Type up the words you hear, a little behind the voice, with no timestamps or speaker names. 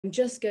I'm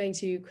just going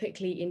to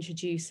quickly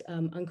introduce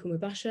Uncle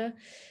Mubashir.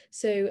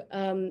 So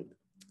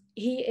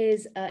he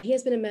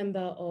has been a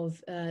member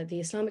of the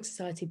Islamic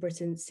Society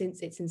Britain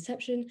since its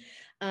inception,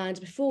 and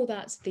before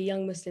that, the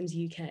Young Muslims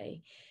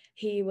UK.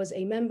 He was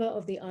a member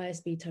of the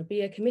ISB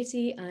Tarbiyah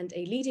Committee and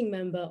a leading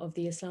member of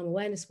the Islam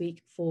Awareness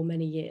Week for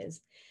many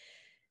years.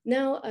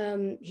 Now,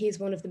 he is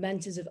one of the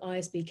mentors of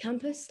ISB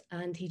Campus,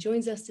 and he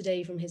joins us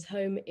today from his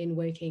home in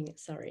Woking,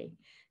 Surrey.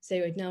 So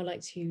I'd now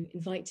like to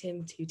invite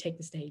him to take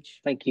the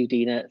stage. Thank you,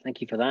 Dina. Thank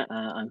you for that.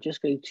 I'm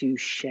just going to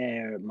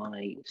share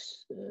my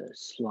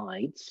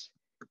slides,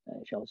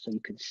 so you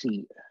can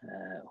see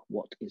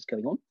what is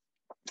going on,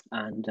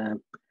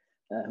 and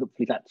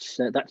hopefully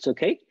that's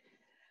okay.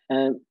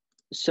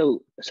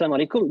 So,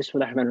 Assalamu alaikum,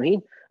 bismillahir rahmanir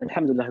rahim,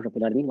 alhamdulillah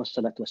rabbil alameen,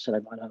 wassalatu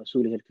wassalamu ala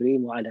rasulih al-kareem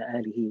wa ala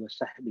alihi wa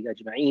sahbihi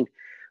ajma'een,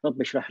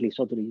 rabbi shrah li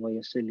sadri wa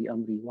yassir li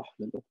amri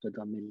wahlul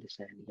uqdatan min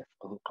lisani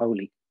yafqahu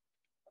qawli.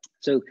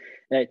 So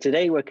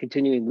today we're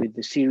continuing with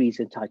the series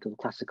entitled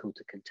Classical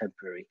to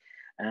Contemporary,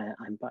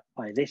 and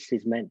by this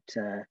is meant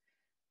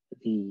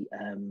the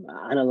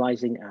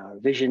analysing our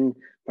vision,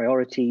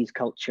 priorities,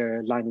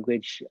 culture,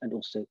 language, and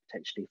also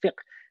potentially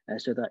fiqh,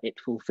 so that it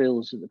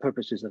fulfills the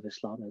purposes of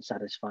Islam and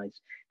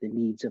satisfies the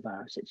needs of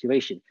our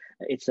situation.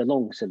 It's a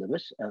long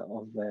syllabus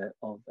of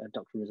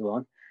Dr.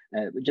 Rizwan,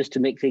 but just to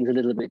make things a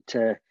little bit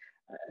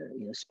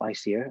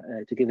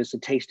spicier, to give us a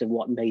taste of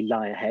what may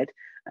lie ahead.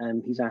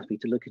 He's asked me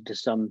to look into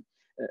some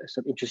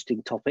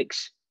interesting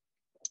topics.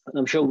 And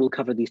I'm sure we'll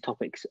cover these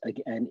topics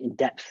again in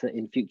depth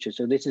in future.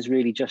 So this is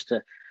really just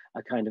a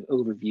kind of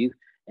overview,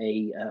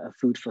 a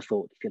food for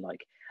thought, if you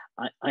like.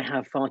 I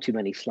have far too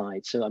many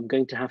slides, so I'm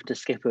going to have to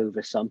skip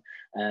over some,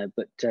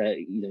 but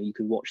you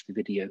can watch the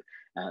video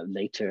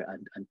later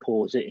and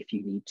pause it if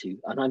you need to.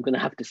 And I'm going to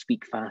have to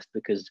speak fast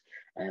because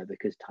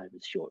time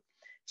is short.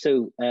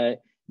 So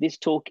this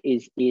talk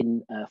is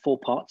in 4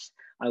 parts.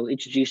 I will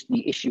introduce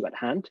the issue at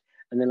hand,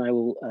 and then I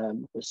will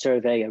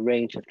survey a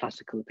range of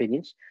classical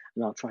opinions,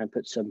 and I'll try and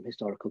put some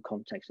historical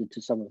context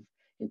within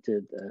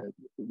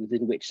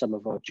which some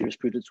of our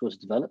jurisprudence was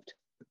developed.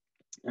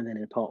 And then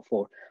in part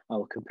 4, I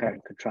will compare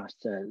and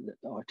contrast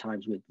our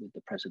times with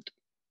the present.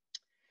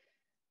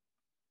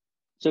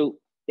 So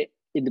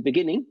in the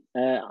beginning,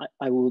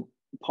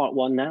 part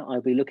 1 now,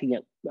 I'll be looking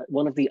at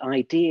one of the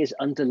ideas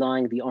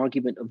underlying the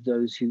argument of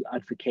those who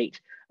advocate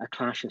a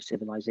clash of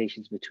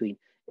civilizations between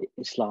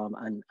Islam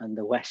and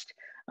the West.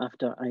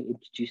 After I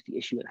introduce the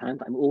issue at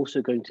hand, I'm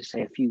also going to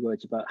say a few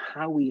words about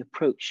how we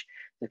approach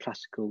the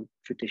classical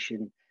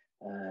tradition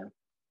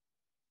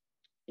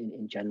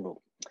in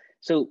general.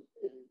 So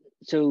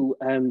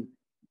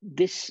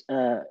this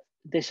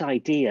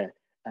idea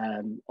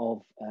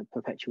of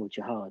perpetual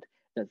jihad,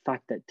 the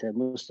fact that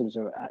Muslims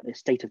are at a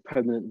state of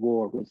permanent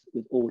war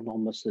with all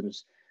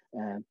non-Muslims.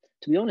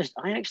 To be honest,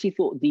 I actually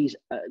thought these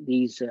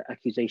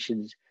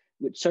accusations,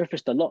 which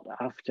surfaced a lot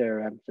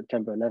after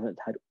September 11th,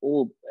 had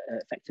all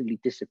effectively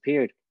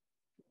disappeared,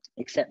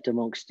 except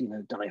amongst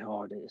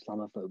diehard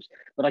Islamophobes.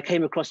 But I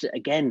came across it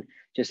again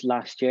just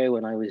last year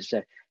when I was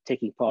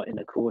taking part in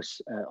a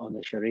course on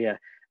the Sharia,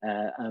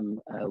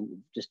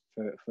 just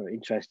for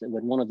interest.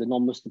 When one of the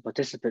non-Muslim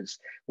participants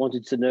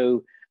wanted to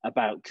know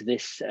about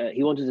this,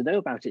 he wanted to know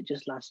about it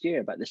just last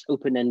year, about this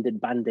open-ended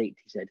mandate,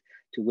 he said,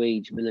 to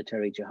wage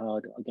military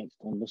jihad against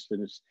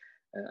non-Muslims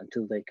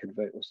until they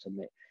convert or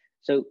submit.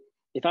 So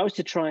if I was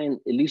to try and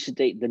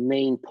elucidate the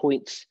main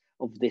points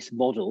of this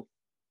model,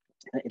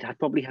 it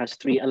probably has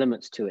 3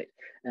 elements to it.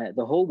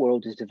 The whole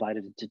world is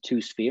divided into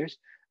 2 spheres: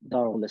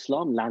 Darul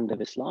Islam, land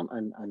of Islam,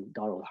 and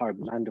Darul Harb,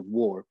 land of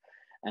war.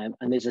 And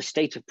there's a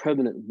state of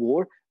permanent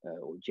war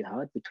or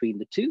jihad between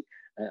the 2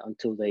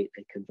 until they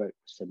convert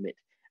or submit.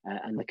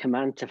 And the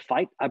command to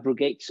fight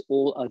abrogates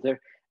all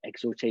other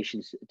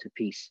exhortations to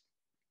peace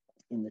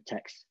in the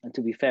text. And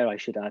to be fair, I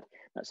should add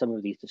that some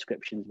of these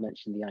descriptions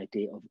mention the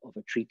idea of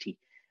a treaty,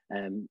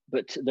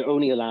 but they're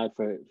only allowed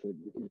for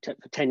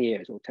 10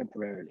 years or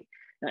temporarily.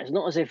 Now, it's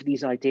not as if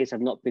these ideas have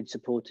not been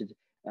supported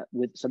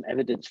with some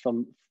evidence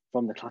from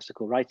the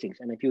classical writings.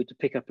 And if you were to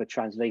pick up a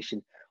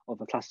translation of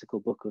a classical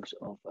book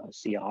of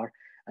CR,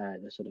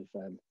 the sort of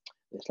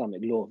Islamic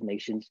Law of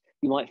Nations,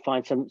 you might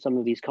find some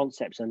of these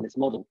concepts and this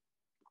model.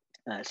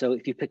 So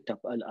if you picked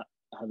up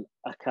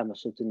Ahkam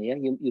al-Sultaniyya,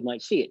 you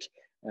might see it.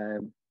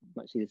 You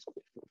might see this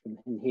from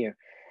in here.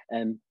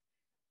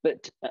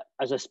 But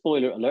as a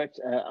spoiler alert,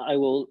 I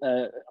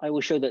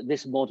will show that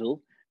this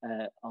model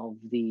of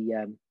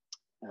the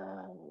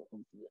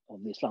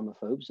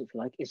Islamophobes, if you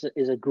like,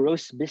 is a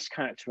gross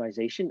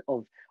mischaracterization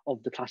of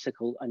the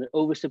classical and an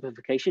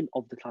oversimplification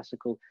of the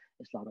classical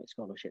Islamic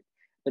scholarship.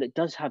 But it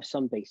does have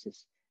some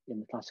basis in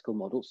the classical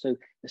model. So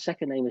the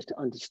second aim is to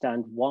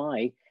understand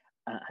why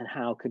and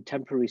how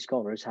contemporary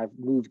scholars have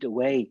moved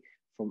away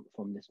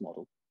from this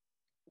model.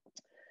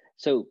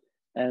 So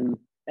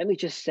let me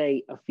just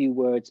say a few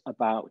words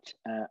about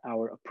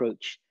our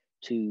approach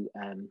to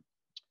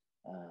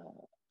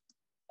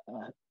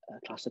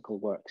classical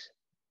works.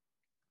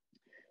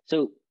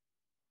 So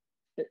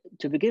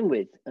to begin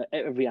with,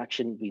 every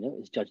action we know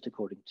is judged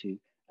according to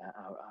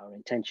our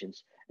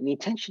intentions. And the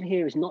intention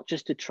here is not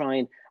just to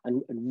try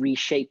and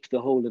reshape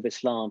the whole of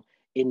Islam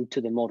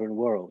into the modern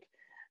world.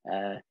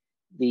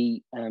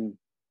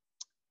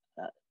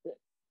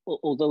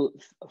 Although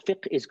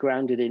fiqh is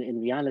grounded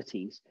in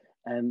realities,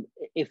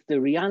 if the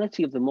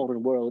reality of the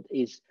modern world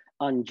is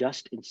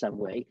unjust in some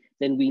way,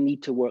 then we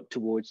need to work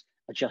towards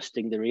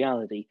adjusting the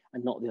reality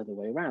and not the other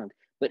way around.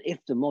 But if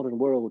the modern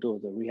world or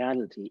the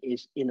reality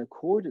is in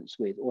accordance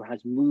with or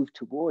has moved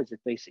towards a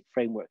basic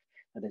framework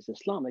that is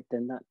Islamic,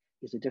 then that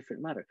is a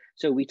different matter.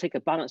 So we take a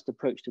balanced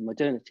approach to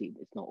modernity.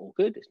 It's not all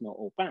good, it's not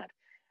all bad.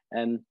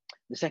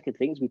 The second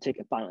thing is we take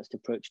a balanced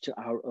approach to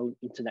our own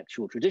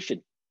intellectual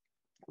tradition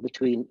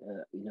between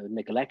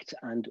neglect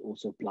and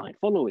also blind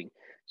following.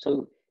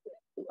 So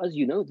as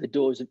you know, the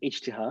doors of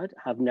ijtihad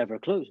have never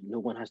closed. No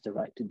one has the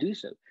right to do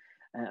so.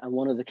 And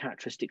one of the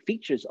characteristic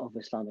features of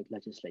Islamic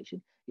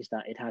legislation is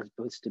that it has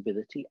both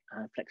stability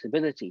and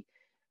flexibility.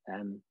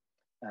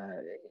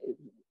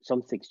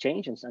 Some things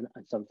change and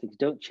some things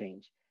don't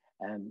change.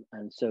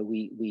 And so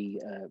we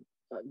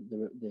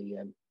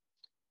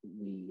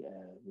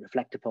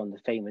reflect upon the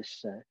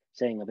famous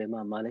saying of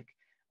Imam Malik,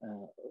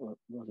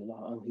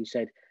 who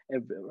said,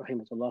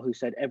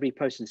 every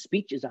person's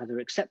speech is either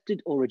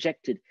accepted or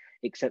rejected,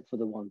 except for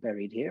the one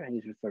buried here. And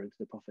he's referring to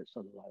the Prophet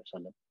sallallahu alaihi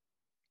wasallam.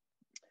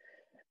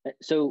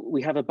 So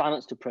we have a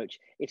balanced approach.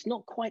 It's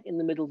not quite in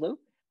the middle though.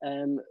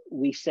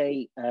 We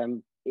say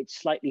it's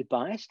slightly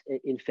biased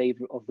in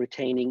favor of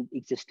retaining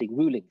existing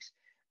rulings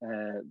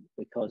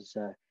because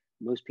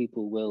most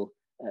people will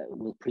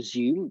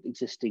presume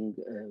existing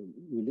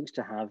rulings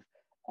to have,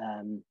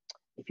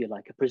 if you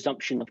like, a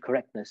presumption of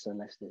correctness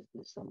unless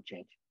there's some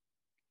change.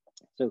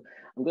 So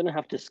I'm going to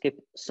have to skip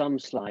some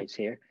slides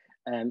here.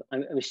 I'm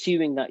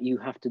assuming that you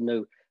have to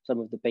know some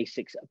of the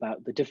basics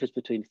about the difference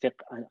between fiqh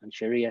and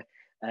sharia.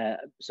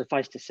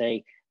 Suffice to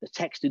say, the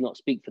texts do not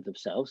speak for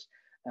themselves.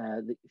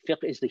 The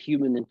fiqh is the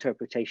human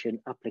interpretation,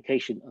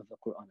 application of the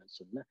Quran and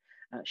Sunnah.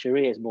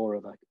 Sharia is more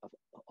of a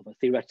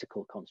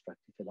theoretical construct,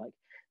 if you like.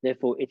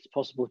 Therefore, it's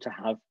possible to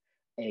have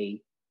a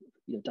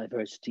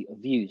diversity of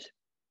views.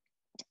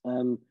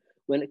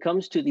 When it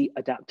comes to the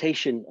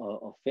adaptation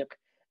of fiqh,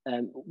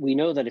 we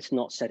know that it's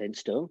not set in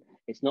stone.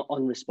 It's not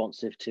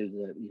unresponsive to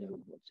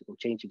the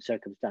changing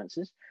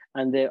circumstances,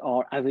 and there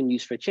are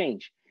avenues for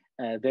change.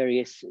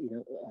 Various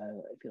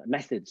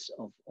methods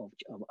of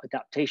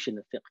adaptation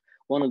of fiqh.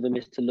 One of them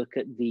is to look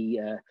at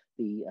the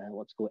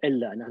what's called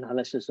illa, an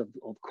analysis of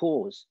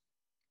cause.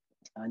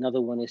 Another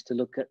one is to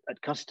look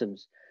at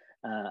customs.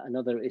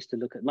 Another is to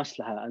look at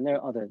maslaha, and there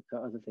are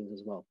other things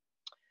as well.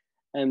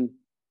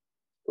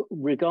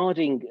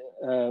 Regarding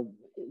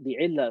the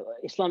illa,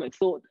 Islamic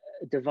thought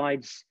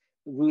divides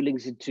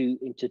rulings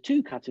into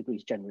two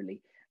categories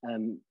generally.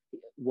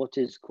 What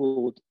is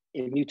called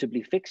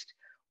immutably fixed,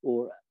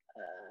 or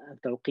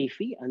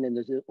tawqifi, and then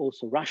there's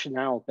also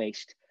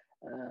rationale-based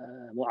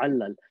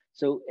mu'allal.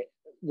 So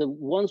the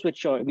ones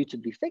which are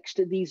immutably fixed,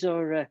 these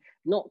are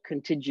not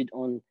contingent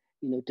on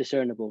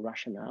discernible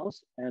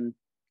rationales.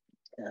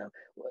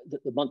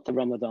 The month of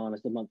Ramadan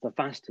is the month of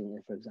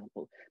fasting, for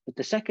example. But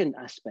the second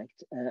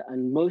aspect,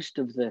 and most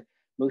of the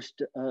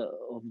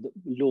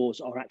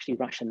laws are actually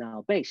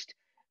rationale-based.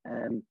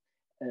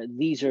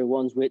 These are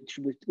ones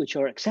which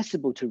are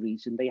accessible to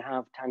reason. They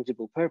have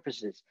tangible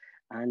purposes,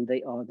 and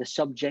they are the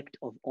subject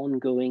of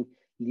ongoing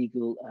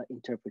legal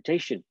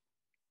interpretation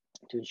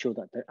to ensure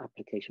that their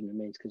application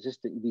remains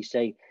consistent. We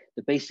say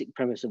the basic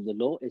premise of the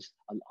law is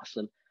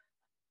al-asl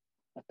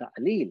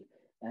at-ta'lil,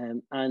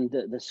 and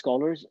the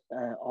scholars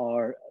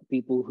are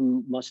people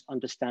who must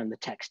understand the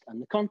text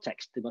and the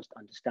context. They must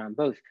understand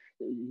both.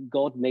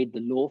 God made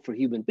the law for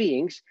human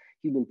beings.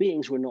 Human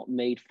beings were not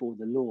made for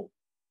the law.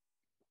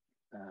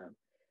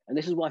 And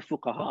this is why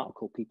fuqaha are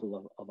called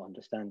people of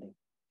understanding.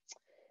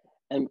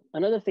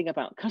 Another thing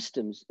about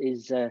customs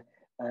is the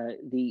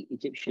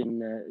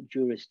Egyptian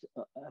jurist,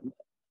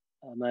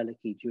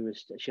 Maliki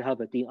jurist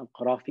Shihab ad-Din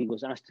al-Qarafi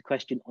was asked a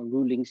question on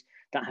rulings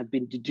that have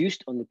been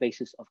deduced on the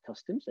basis of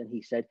customs. And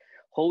he said,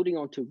 holding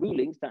on to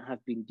rulings that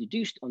have been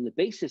deduced on the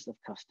basis of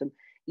custom,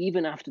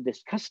 even after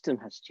this custom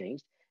has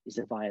changed, is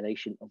a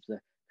violation of the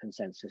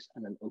consensus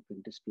and an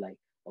open display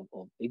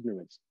of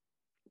ignorance.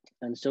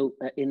 And so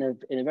in a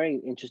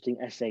very interesting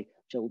essay,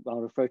 which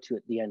I'll refer to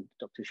at the end,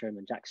 Dr.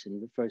 Sherman Jackson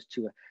refers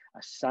to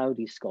a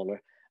Saudi scholar,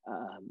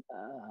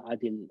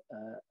 Adil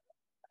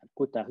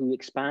Qutta, who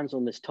expands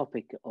on this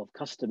topic of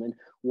custom and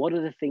what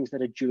are the things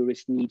that a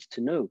jurist needs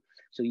to know.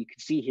 So you can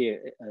see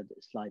here, the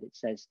slide, it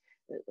says,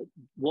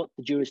 what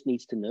the jurist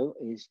needs to know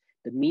is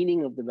the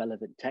meaning of the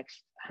relevant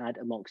text had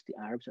amongst the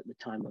Arabs at the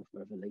time of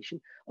revelation,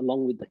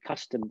 along with the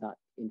custom that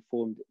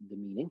informed the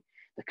meaning.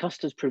 The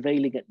customs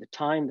prevailing at the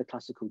time the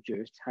classical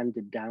jurists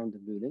handed down the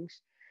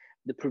rulings,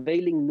 the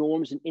prevailing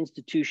norms and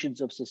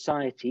institutions of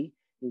society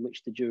in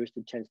which the jurist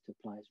intends to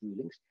apply his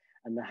rulings,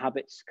 and the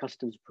habits,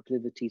 customs,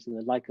 proclivities, and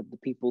the like of the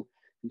people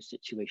whose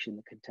situation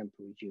the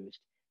contemporary jurist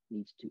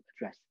needs to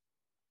address.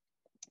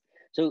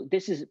 So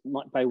this is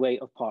by way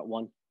of part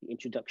one, the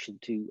introduction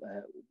to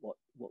what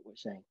we're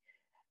saying.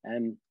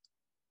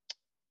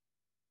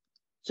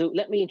 So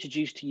let me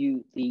introduce to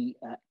you the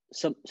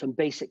some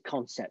basic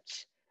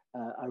concepts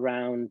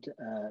around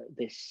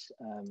this,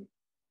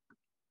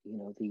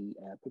 the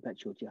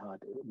perpetual jihad,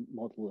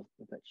 model of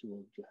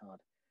perpetual jihad.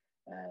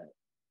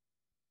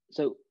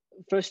 So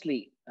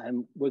firstly,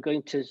 we're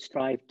going to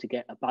strive to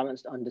get a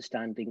balanced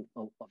understanding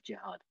of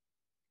jihad.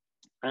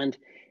 And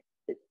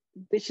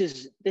this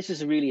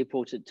is really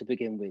important to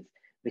begin with,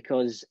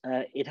 because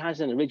it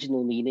has an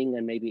original meaning,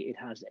 and maybe it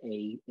has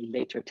a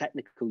later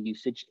technical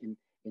usage in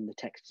the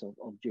texts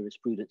of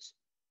jurisprudence.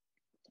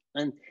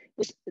 And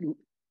this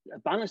a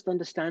balanced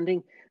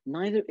understanding,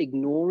 neither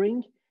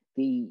ignoring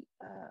the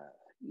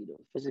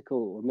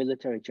physical or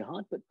military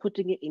jihad, but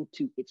putting it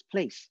into its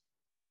place.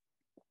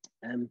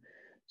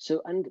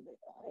 So, and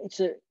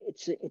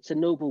it's a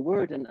noble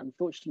word, and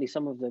unfortunately,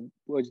 some of the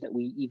words that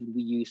we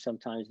use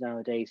sometimes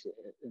nowadays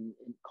in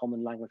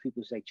common language,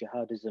 people say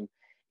jihadism.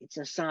 It's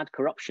a sad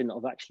corruption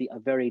of actually a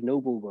very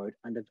noble word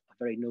and a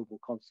very noble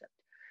concept.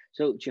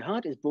 So,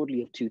 jihad is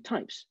broadly of two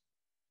types.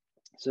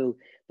 So,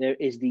 there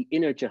is the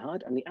inner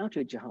jihad and the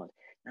outer jihad.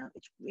 Now,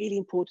 it's really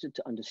important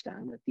to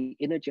understand that the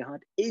inner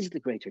jihad is the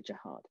greater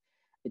jihad.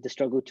 It's the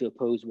struggle to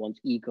oppose one's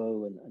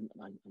ego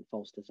and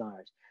false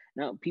desires.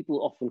 Now,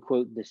 people often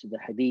quote this, the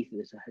hadith.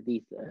 There's a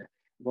hadith, the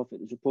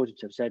Prophet is reported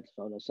to have said,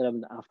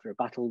 after a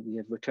battle, we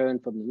have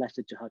returned from the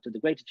lesser jihad to the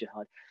greater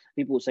jihad.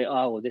 People will say,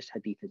 oh, well, this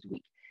hadith is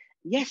weak.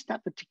 Yes,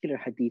 that particular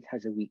hadith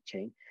has a weak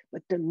chain,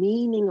 but the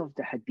meaning of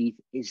the hadith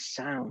is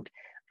sound.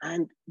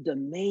 And the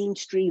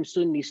mainstream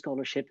Sunni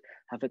scholarship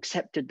have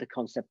accepted the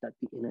concept that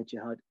the inner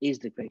jihad is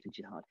the greater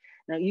jihad.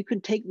 Now, you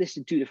can take this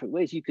in two different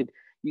ways. You could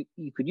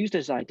use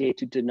this idea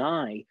to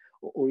deny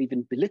or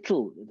even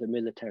belittle the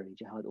military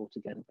jihad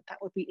altogether, but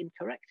that would be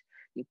incorrect.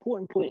 The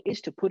important point is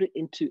to put it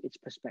into its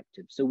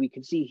perspective. So we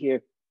can see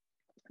here,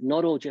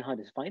 not all jihad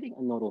is fighting,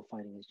 and not all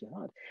fighting is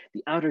jihad.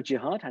 The outer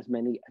jihad has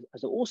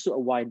also a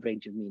wide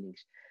range of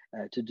meanings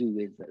to do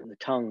with the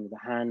tongue, the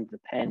hand, the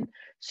pen,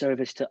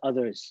 service to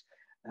others.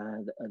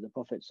 The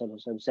Prophet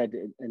ﷺ said,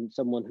 and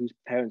someone whose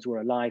parents were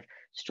alive,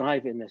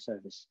 strive in their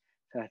service.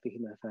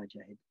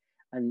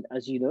 And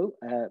as you know,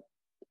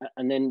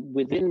 and then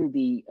within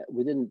the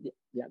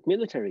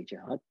military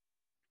jihad,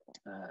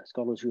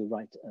 scholars who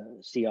write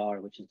CR,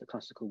 which is the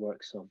classical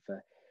works of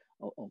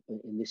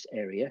in this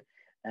area,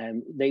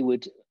 they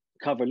would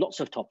cover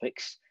lots of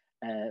topics.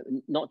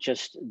 Not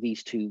just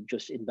these two,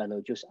 jus in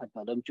bello, jus ad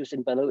bellum. Jus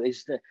in bello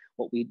is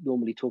what we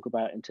normally talk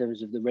about in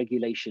terms of the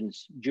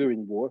regulations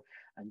during war,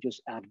 and jus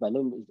ad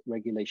bellum is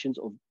regulations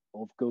of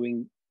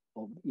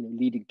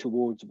leading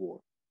towards war.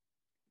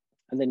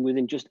 And then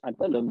within just ad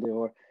bellum, there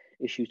are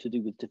issues to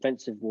do with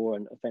defensive war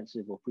and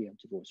offensive or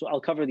preemptive war. So I'll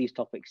cover these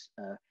topics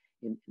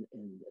in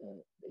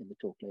the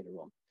talk later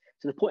on.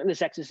 So the point of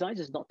this exercise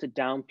is not to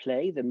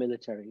downplay the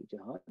military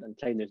jihad and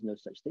claim there's no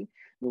such thing,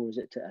 nor is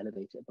it to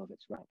elevate it above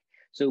its rank.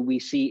 So we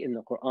see in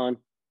the Quran,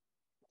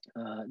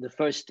 the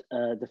first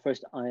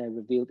ayah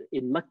revealed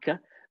in Mecca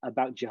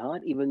about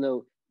jihad, even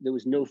though there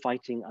was no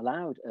fighting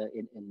allowed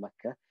in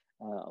Mecca.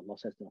 Allah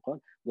says in the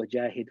Quran,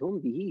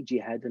 وَجَاهِدْهُمْ بِهِ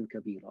جِهَادًا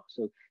كَبِيرًا.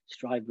 So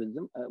strive with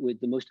them with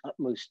the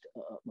utmost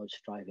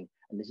striving.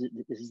 And this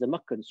is the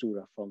Meccan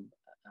surah from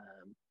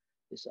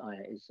this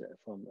ayah is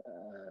from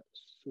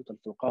Surah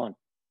Al-Furqan.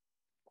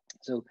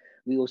 So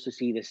we also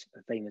see this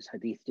famous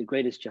hadith: the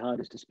greatest jihad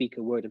is to speak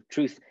a word of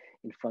truth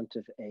in front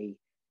of a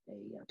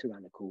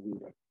tyrannical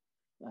ruler.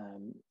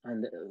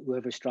 And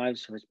whoever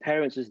strives for his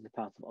parents is in the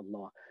path of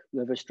Allah.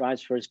 Whoever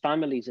strives for his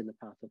family is in the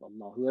path of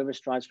Allah. Whoever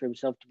strives for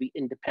himself to be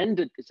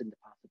independent is in the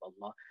path of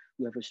Allah.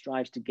 Whoever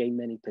strives to gain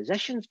many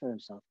possessions for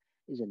himself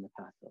is in the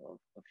path of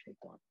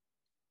shaitan.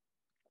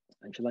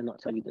 And shall I not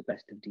tell you the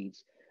best of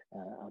deeds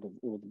out of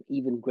all of them,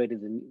 even greater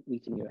than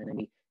meeting your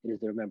enemy? It is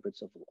the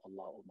remembrance of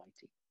Allah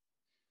Almighty.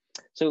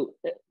 So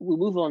we'll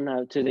move on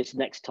now to this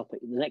next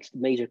topic, the next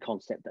major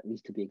concept that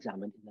needs to be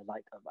examined in the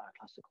light of our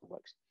classical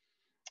works.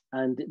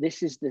 And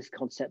this is this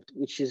concept,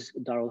 which is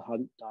Darul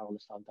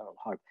Islam, Darul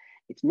Harb.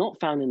 It's not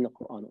found in the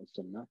Quran or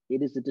Sunnah.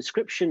 It is a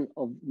description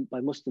by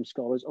Muslim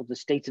scholars of the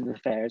state of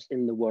affairs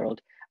in the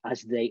world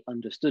as they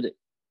understood it.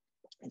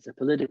 It's a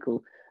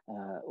political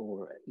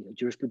or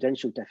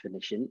jurisprudential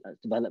definition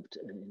developed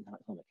in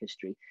Islamic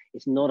history.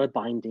 It's not a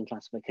binding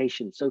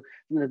classification. So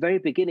from the very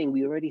beginning,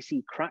 we already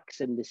see cracks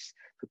in this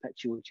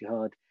perpetual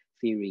jihad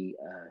theory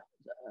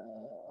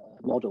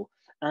model,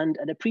 and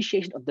an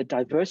appreciation of the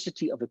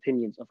diversity of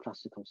opinions of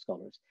classical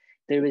scholars.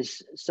 There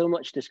is so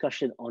much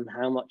discussion on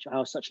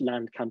how such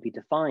land can be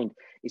defined.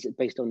 Is it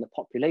based on the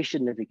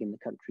population living in the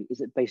country?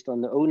 Is it based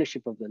on the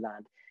ownership of the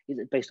land? Is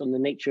it based on the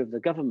nature of the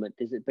government?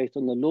 Is it based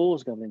on the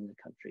laws governing the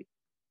country?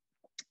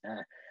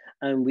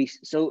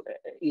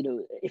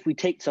 If we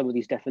take some of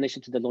these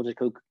definitions to the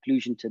logical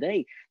conclusion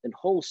today, then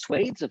whole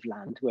swathes of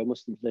land where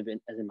Muslims live in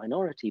as a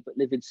minority but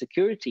live in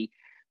security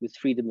with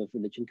freedom of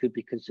religion could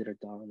be considered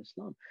Darul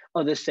Islam.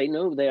 Others say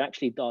no, they're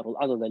actually Darul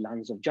Adl, the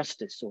lands of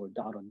justice, or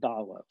Darul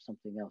Dawah, or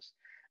something else.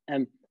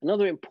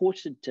 Another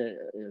important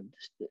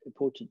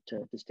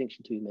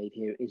distinction to be made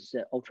here is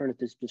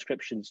alternative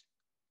descriptions,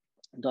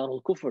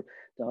 Darul Kufr,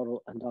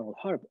 and Darul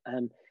Harb.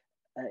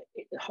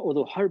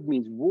 although harb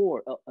means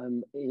war,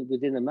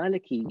 within the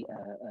Maliki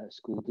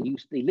school,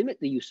 they limit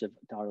the use of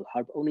dar al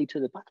harb only to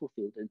the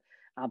battlefield in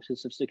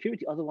absence of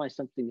security. Otherwise,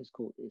 something is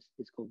called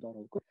dar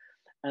al ghur.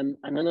 And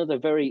another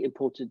very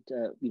important,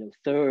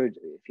 third,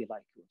 if you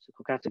like,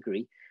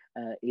 category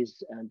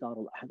is dar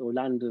al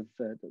land of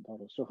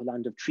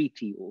land of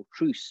treaty or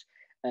truce.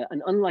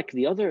 And unlike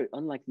the other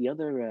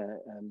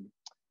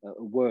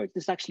words,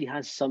 this actually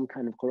has some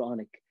kind of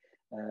Quranic.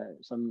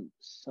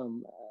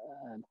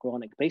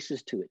 Quranic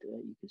basis to it.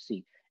 You can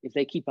see, if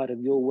they keep out of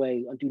your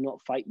way and do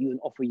not fight you and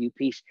offer you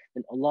peace,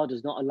 then Allah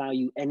does not allow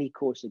you any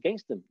course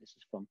against them. This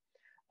is from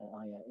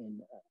ayah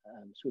in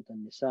Surah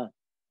An-Nisa.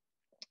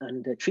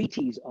 And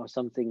treaties are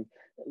something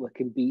that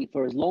can be,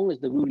 for as long as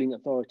the ruling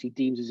authority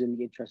deems is in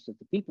the interest of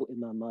the people,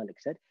 Imam Malik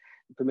said,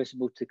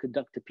 permissible to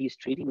conduct a peace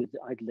treaty with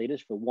the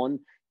idolaters for 1,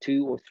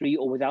 2, or 3,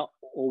 or without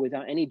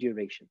any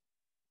duration.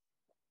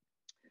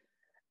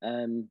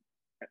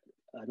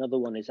 Another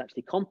one is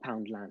actually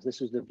compound lands.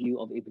 This was the view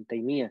of Ibn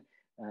Taymiyyah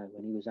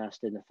when he was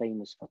asked in the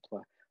famous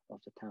fatwa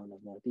of the town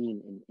of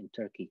Mardin in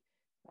Turkey.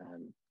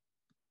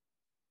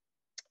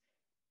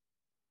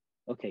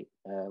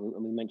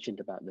 We mentioned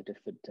about the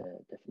different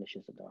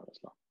definitions of Dar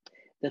al-Islam.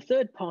 The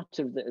third part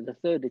of the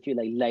third, if you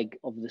like, leg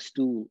of the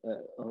stool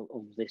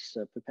of this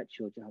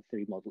perpetual jihad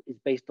theory model is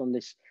based on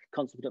this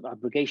concept of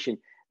abrogation.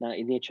 Now,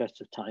 in the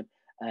interest of time,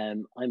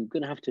 I'm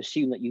going to have to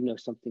assume that you know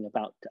something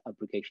about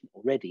abrogation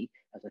already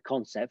as a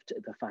concept,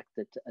 the fact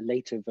that a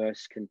later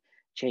verse can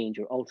change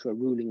or alter a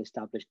ruling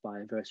established by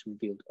a verse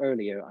revealed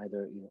earlier,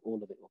 either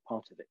all of it or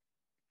part of it.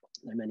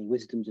 There are many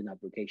wisdoms in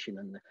abrogation,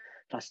 and the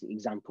classic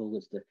example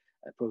is the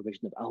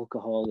prohibition of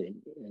alcohol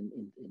in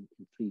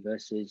 3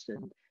 verses,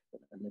 and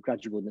the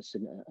gradualness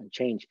and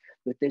change.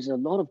 But there's a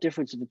lot of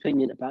difference of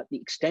opinion about the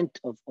extent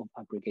of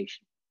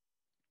abrogation.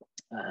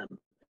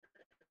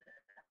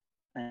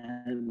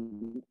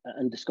 And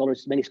the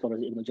scholars, many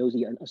scholars, Ibn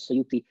al-Jawzi and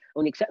as-Suyuti,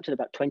 only accepted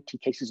about 20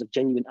 cases of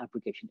genuine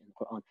abrogation in the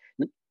Quran,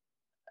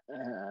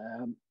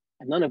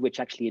 and none of which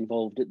actually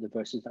involved the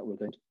verses that we're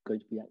going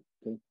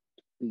to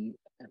be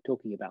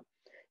talking about.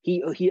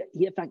 He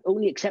in fact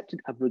only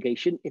accepted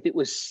abrogation if it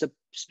was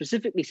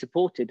specifically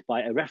supported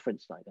by a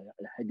reference, like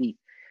a hadith,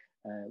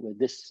 where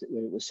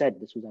it was said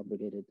this was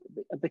abrogated,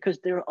 because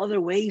there are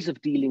other ways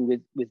of dealing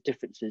with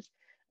differences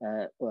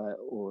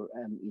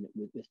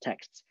with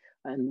texts.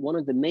 And one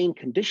of the main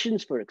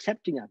conditions for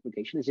accepting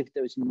abrogation is if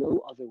there is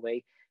no other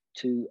way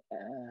to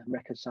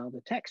reconcile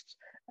the texts.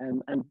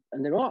 And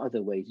there are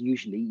other ways,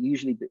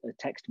 usually a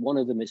text, one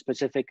of them is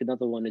specific,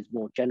 another one is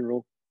more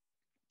general.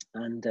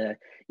 And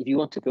if you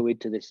want to go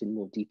into this in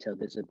more detail,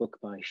 there's a book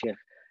by Sheikh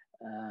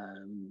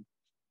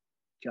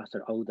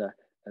Jasser Auda,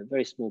 a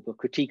very small book,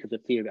 Critique of the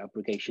Theory of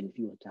Abrogation, if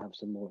you want to have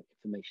some more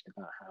information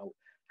about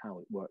how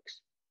it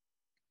works.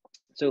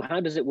 So how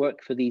does it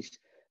work for these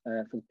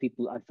for the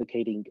people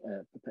advocating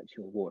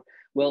perpetual war?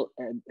 Well,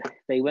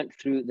 they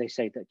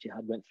say that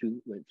jihad went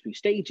through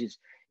stages.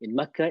 In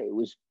Mecca, it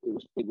was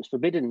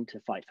forbidden to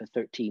fight for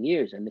 13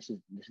 years, and this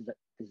is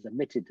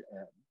admitted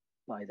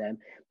by them.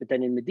 But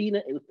then in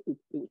Medina, it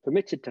was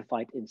permitted to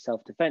fight in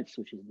self-defense,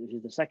 which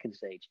is the second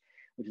stage,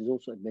 which is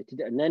also admitted.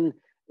 And then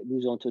it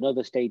moves on to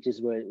another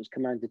stages where it was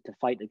commanded to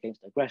fight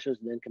against aggressors,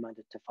 and then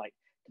commanded to fight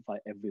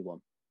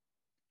everyone.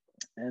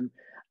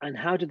 And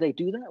how do they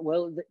do that?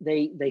 Well,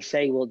 they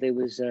say, well, there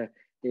was a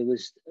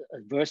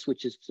verse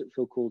which is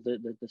so-called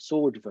the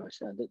sword verse.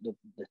 The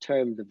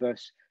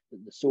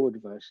sword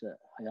verse,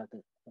 Hayat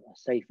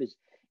al-Sayf,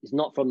 is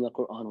not from the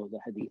Quran or the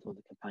Hadith or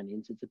the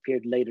companions. It's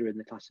appeared later in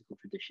the classical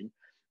tradition.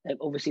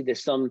 Obviously,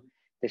 there's some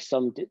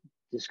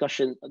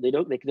discussion. They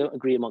don't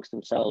agree amongst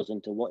themselves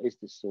into what is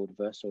the sword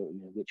verse, or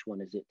which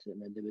one is it.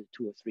 And then there were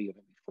 2 or 3 or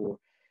maybe 4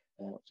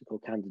 what's it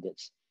called,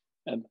 candidates.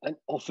 And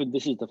often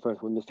this is the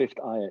first one, the 5th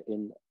ayah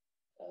in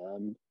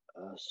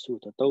Surah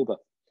At-Tawbah.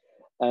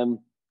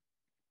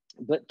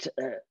 But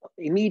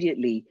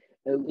immediately,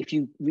 if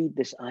you read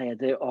this ayah,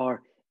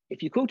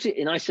 if you quote it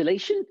in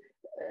isolation,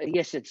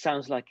 yes, it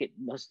sounds like it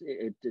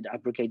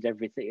abrogates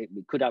everything.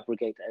 It could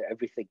abrogate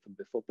everything from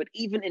before. But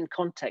even in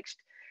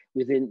context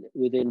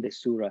within this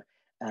surah,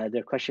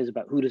 there are questions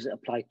about who does it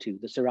apply to,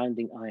 the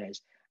surrounding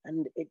ayahs.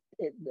 And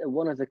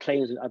one of the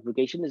claims of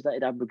abrogation is that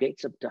it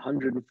abrogates up to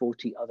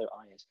 140 other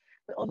ayahs.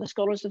 But other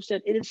scholars have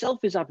said it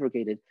itself is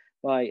abrogated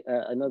by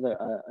another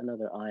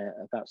ayah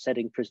about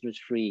setting prisoners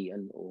free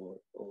or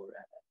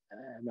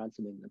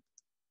ransoming them.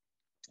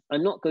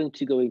 I'm not going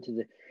to go into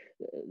the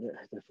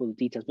full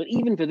details, but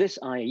even for this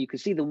ayah, you can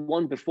see the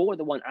one before,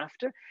 the one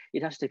after.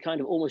 It has to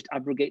kind of almost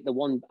abrogate the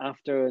one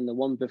after and the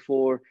one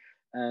before.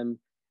 And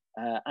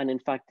in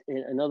fact,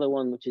 in another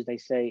one, which is they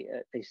say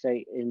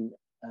in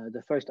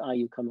the first ayah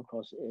you come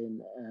across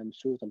in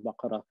Surah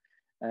Al-Baqarah,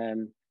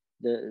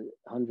 the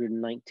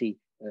 190,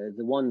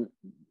 the one,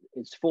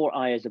 it's 4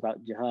 ayahs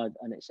about jihad,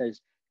 and it says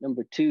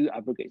number 2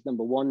 abrogates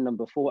number 1,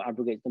 number 4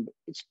 abrogates number.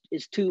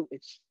 It's too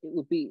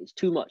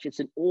much. It's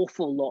an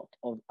awful lot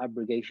of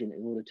abrogation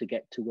in order to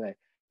get to where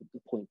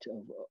the point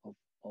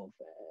of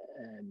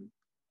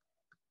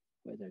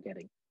where they're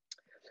getting.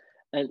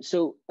 And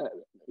so,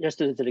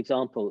 just as an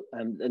example,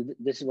 and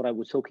this is what I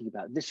was talking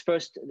about. This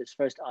first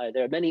ayah.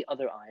 There are many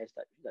other ayahs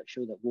that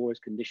show that war is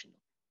conditional,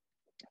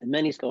 and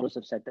many scholars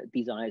have said that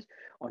these ayahs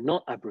are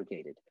not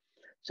abrogated.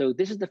 So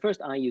this is the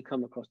first ayah you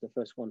come across, the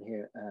first one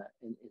here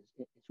in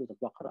Surah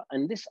Al-Baqarah.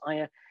 And this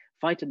ayah,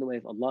 fight in the way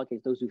of Allah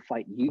against those who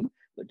fight you,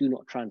 but do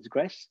not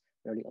transgress.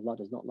 Verily, Allah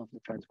does not love the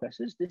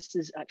transgressors. This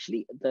is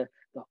actually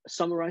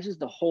summarizes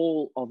the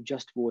whole of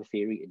just war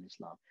theory in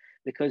Islam,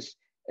 because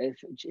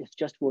if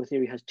just war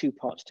theory has two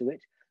parts to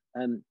it,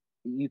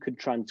 you can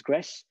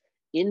transgress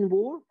in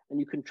war and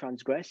you can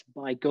transgress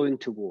by going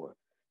to war.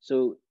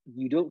 So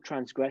you don't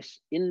transgress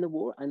in the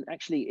war, and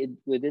actually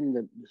within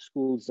the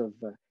schools of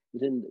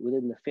within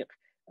the fiqh,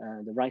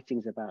 the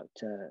writings about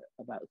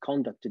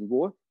conduct in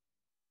war,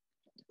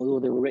 although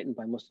they were written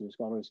by Muslim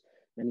scholars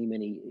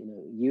many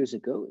years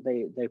ago,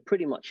 they're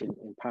pretty much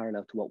in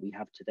parallel to what we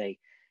have today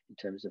in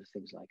terms of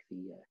things like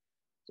the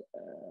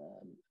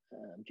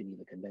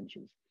Geneva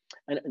Conventions.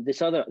 And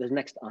this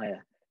next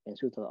ayah in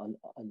Surah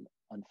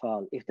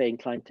Al-Anfal, if they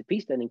incline to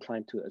peace, then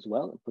incline to it as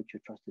well, and put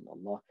your trust in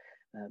Allah.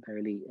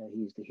 Verily,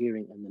 He is the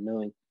hearing and the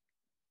knowing.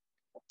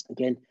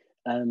 Again,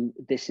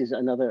 this is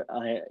another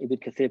ayah. Ibn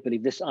Kathir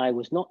believed this ayah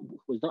was not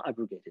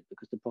abrogated,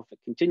 because the Prophet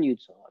continued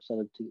to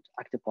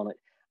act upon it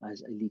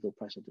as a legal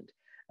precedent.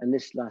 And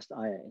this last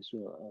ayah in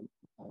Surah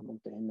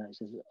Al-Mumtahinna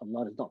says,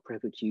 Allah does not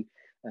prohibit you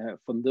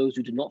from those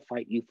who do not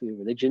fight you for your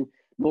religion,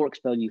 nor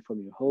expel you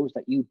from your homes,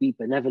 that you be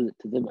benevolent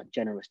to them and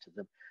generous to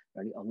them.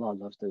 Really, Allah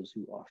loves those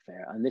who are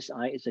fair. And this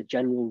ayah is a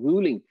general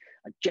ruling,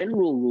 a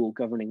general rule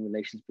governing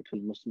relations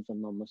between Muslims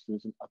and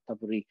non-Muslims. And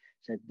At-Tabari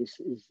said this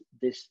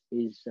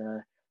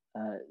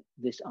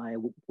ayah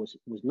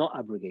was not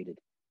abrogated.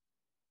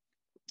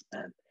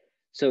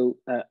 So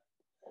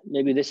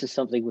maybe this is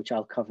something which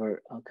I'll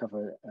cover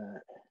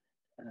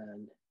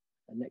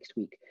next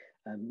week.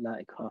 La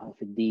ikraha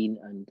fi din,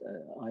 and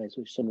ayahs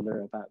which are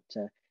similar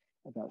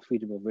about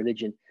freedom of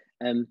religion.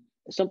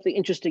 Something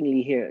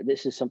interestingly here,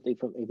 this is something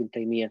from Ibn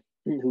Taymiyyah,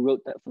 who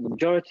wrote that for the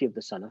majority of the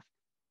Salaf,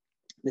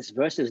 this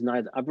verse is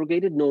neither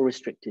abrogated nor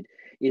restricted.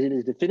 It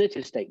is a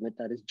definitive statement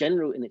that is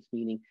general in its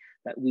meaning,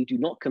 that we do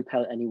not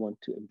compel anyone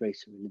to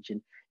embrace a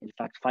religion. In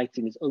fact,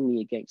 fighting is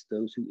only against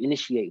those who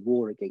initiate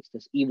war against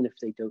us, even if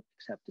they don't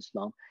accept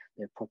Islam.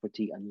 Their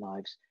property and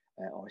lives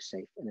are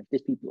safe. And if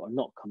these people are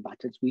not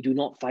combatants, we do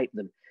not fight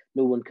them.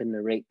 No one can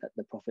narrate that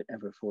the Prophet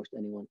ever forced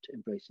anyone to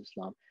embrace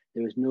Islam.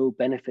 There is no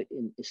benefit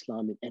in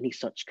Islam in any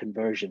such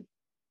conversion.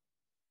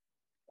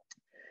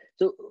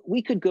 So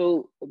we could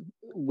go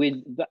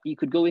you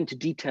could go into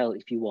detail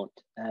if you want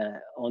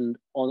on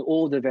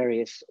all the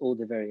various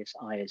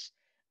ayahs.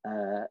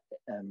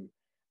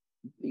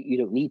 You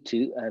don't need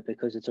to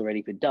because it's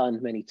already been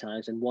done many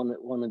times. And one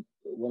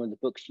of the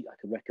books I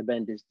could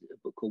recommend is a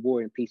book called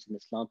War and Peace in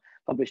Islam,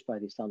 published by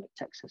the Islamic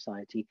Text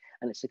Society,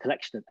 and it's a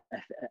collection of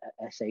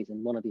essays.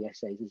 And one of the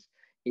essays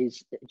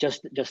is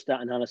just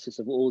that analysis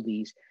of all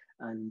these,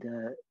 and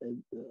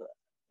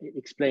it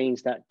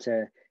explains that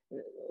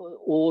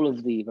all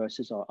of the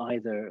verses are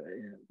either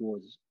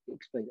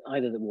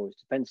either the war is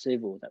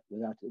defensive, or that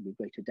without it would be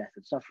greater death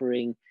and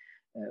suffering,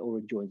 or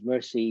enjoins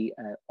mercy.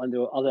 And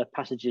there are other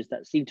passages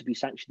that seem to be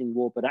sanctioning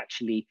war, but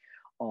actually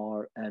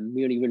are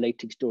merely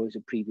relating stories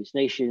of previous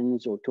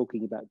nations, or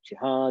talking about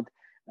jihad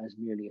as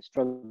merely a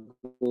struggle,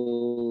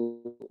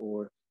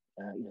 or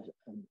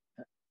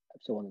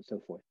so on and so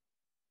forth.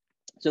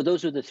 So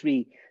those are the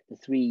three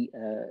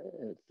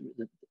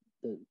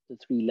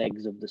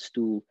legs of the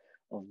stool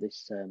of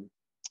this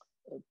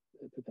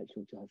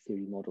perpetual jihad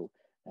theory model.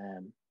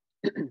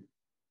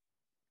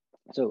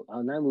 So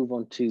I'll now move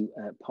on to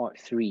part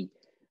 3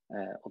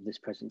 of this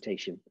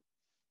presentation.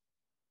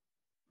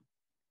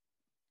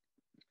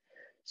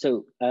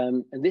 So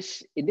in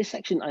this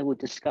section, I will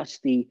discuss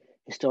the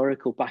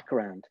historical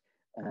background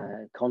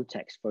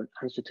context for an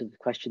answer to the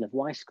question of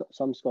why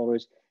some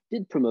scholars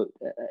did promote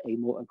a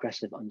more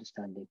aggressive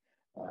understanding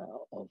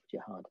of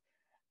jihad.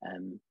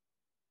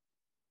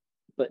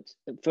 But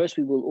first,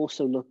 we will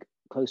also look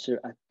closer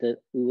at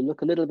we will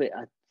look a little bit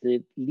at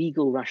the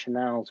legal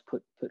rationales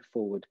put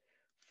forward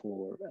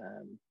for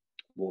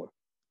war.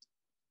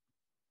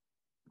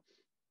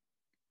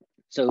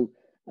 So,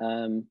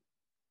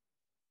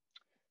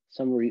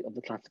 summary of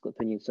the classical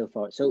opinion so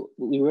far. So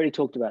we already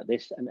talked about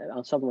this, and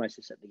I'll summarize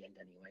this at the end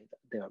anyway.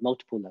 There are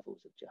multiple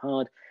levels of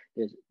jihad.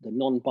 There's the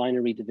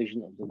non-binary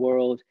division of the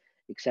world,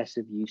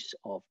 excessive use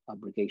of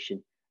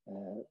abrogation.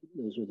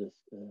 Those are the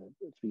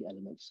 3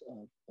 elements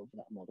of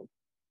that model.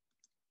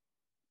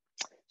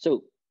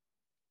 So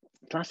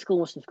classical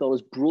Muslim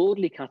scholars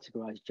broadly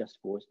categorize just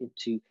wars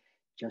into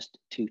just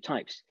 2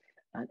 types,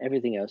 and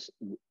everything else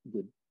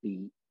would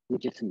be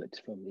legitimate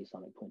from the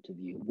Islamic point of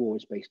view.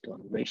 Wars based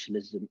on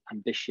racialism,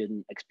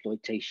 ambition,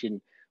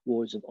 exploitation,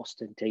 wars of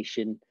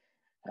ostentation.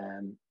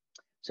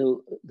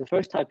 So the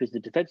first type is the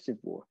defensive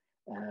war,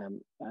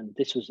 and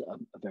this was a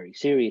very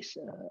serious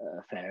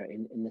affair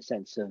in the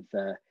sense of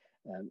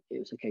it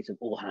was a case of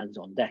all hands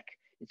on deck.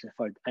 It's a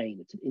fard ain,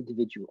 it's an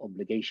individual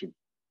obligation.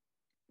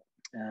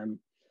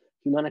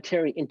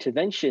 Humanitarian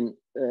intervention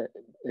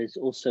is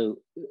also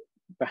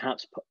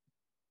perhaps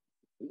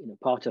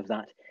part of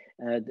that.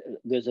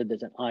 There's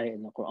an ayah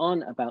in the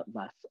Quran about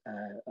that,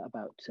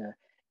 about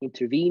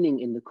intervening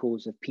in the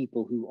cause of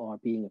people who are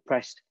being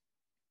oppressed.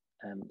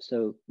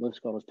 So most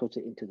scholars put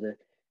it into the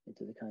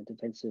kind of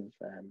defensive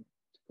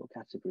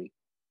category.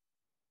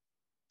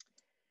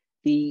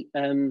 The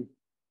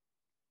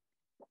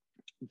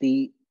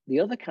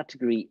other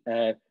category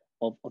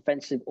of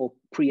offensive or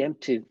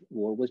preemptive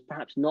war was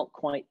perhaps not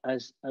quite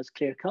as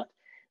clear cut.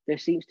 There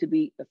seems to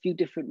be a few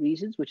different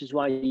reasons, which is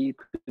why you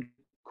could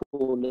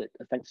call it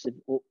offensive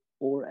or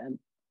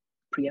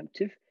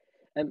preemptive.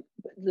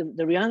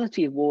 The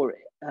reality of war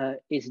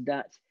is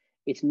that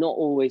it's not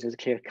always as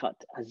clear cut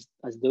as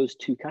those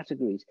two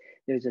categories.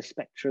 There's a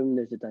spectrum,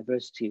 there's a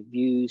diversity of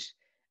views,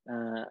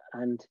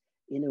 and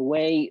in a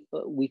way,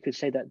 we could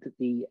say that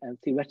the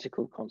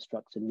theoretical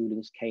constructs and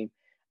rulings came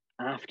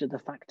after the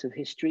fact of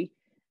history.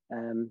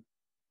 Let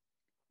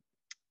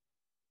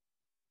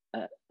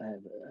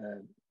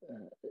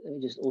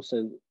me just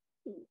also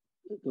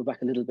go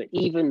back a little bit.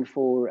 Even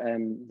for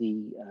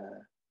the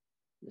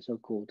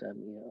so-called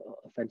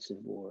offensive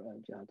war,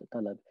 Jihad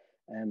al-Talab,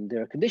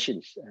 there are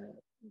conditions.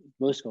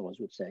 Most scholars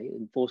would say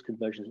enforced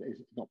conversion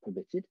is not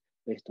permitted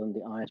based on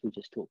the ayahs we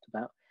just talked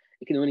about.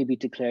 It can only be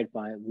declared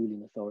by a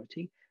ruling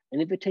authority. An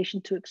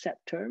invitation to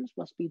accept terms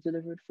must be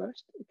delivered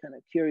first. Kind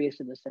of curious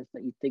in the sense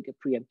that you'd think a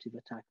preemptive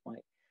attack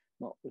might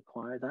not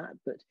require that,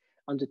 but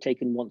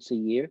undertaken once a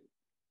year.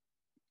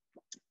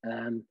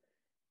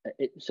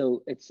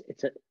 So it's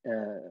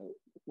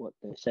what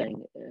they're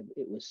saying.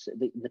 It was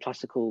the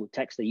classical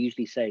text. They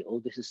usually say, "Oh,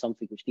 this is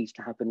something which needs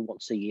to happen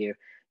once a year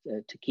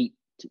to keep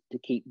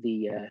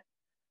the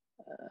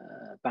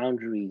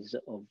boundaries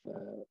of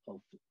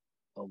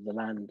the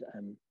land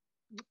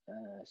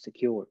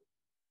secure."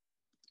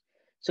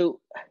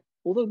 So,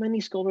 although many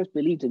scholars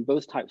believed in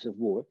both types of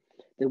war,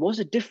 there was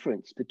a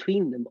difference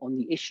between them on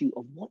the issue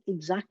of what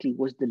exactly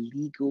was the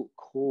legal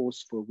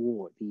cause for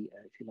war. The,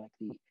 if you like,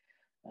 the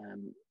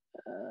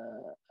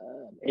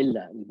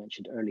illah we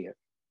mentioned earlier.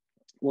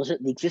 Was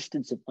it the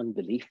existence of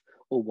unbelief,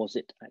 or was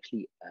it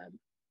actually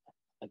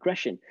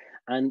aggression?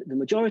 And the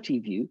majority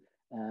view,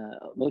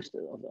 most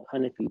of the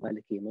Hanafi,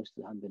 Maliki, and most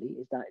of the Hanbali,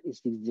 is that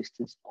it's the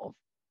existence of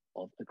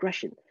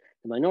aggression.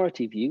 The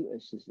minority view,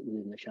 as is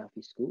within the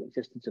Shafi school,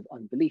 existence of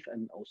unbelief,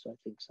 and also I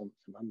think some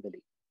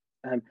Hanbali.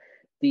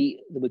 The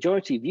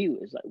majority view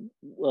is like,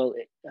 well,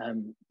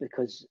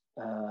 because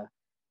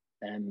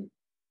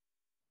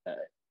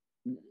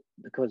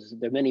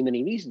there are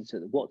many reasons. So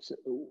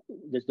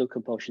there's no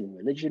compulsion in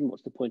religion.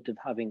 What's the point of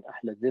having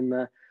Ahl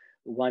al-Dhimma?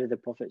 Why did the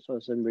Prophet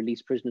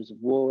release prisoners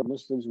of war,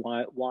 Muslims?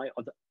 Why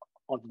are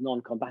the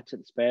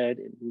non-combatants spared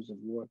in rules of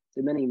war?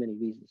 There are many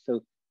reasons.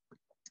 So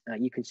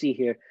you can see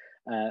here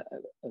a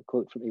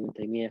quote from Ibn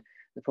Taymiyyah.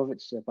 The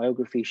Prophet's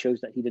biography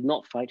shows that he did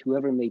not fight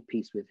whoever made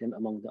peace with him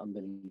among the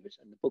unbelievers.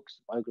 And the books,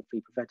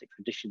 biography, prophetic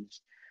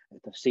traditions,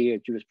 tafsir,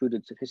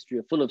 jurisprudence of history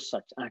are full of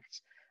such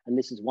acts. And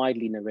this is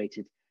widely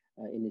narrated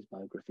in his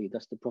biography.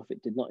 Thus, the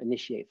Prophet did not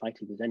initiate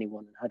fighting with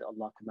anyone, and had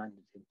Allah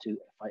commanded him to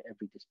fight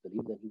every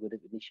disbeliever, then he would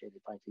have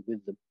initiated fighting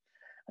with them.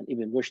 And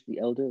Ibn Rushd the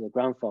elder, the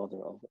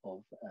grandfather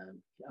of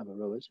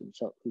Averroes, who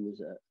was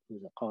a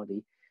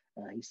Qadi,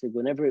 he said,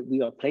 whenever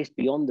we are placed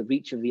beyond the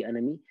reach of the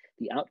enemy,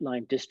 the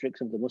outlying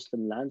districts of the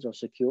Muslim lands are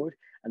secured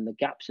and the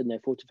gaps in their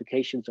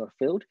fortifications are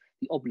filled,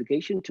 the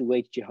obligation to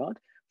wage jihad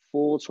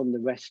falls from the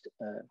rest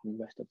of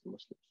the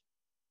Muslims.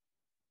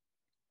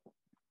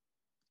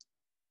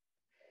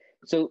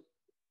 So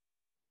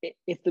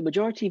if the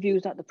majority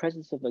views that the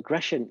presence of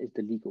aggression is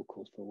the legal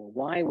cause for war,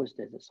 why was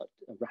there such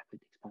a rapid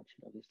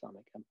expansion of the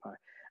Islamic empire?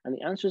 And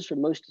the answers for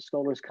most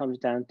scholars comes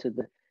down to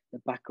the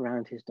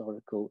background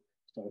historical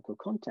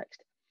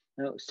context.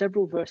 Now,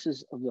 several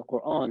verses of the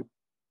Quran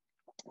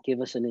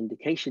give us an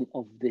indication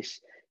of this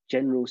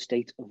general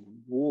state of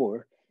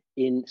war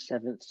in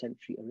 7th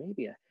century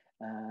Arabia.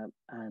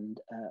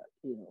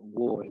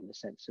 War in a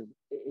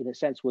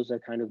sense was a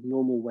kind of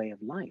normal way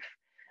of life.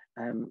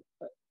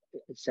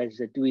 It says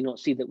that, do we not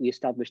see that we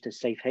established a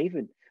safe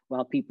haven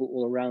while people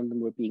all around them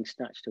were being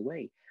snatched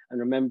away? And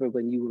remember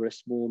when you were a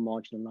small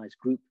marginalized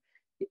group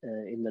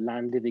in the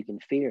land living in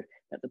fear,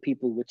 that the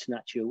people would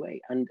snatch you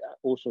away. And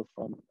also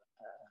from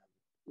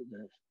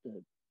the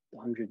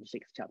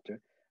 106th chapter,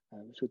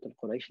 Surah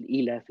Al-Quraysh,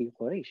 Ila fi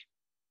Quraysh,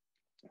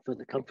 for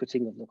the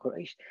comforting of the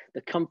Quraysh,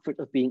 the comfort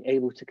of being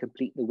able to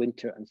complete the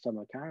winter and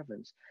summer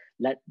caravans.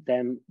 Let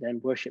them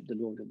then worship the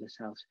Lord of this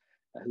house,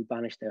 who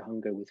banished their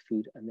hunger with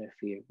food and their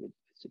fear with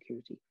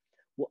security.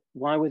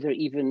 Why were there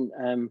even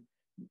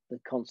the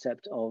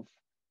concept of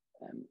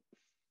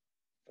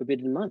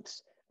forbidden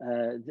months?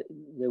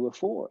 There were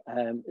 4.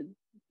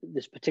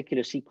 This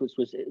particular sequence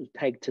was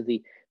pegged to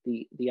the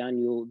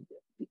annual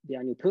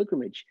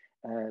pilgrimage,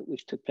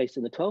 which took place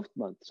in the 12th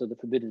month. So the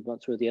forbidden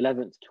months were the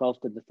 11th,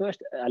 12th, and the 1st,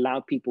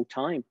 allowed people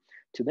time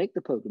to make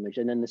the pilgrimage.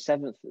 And then the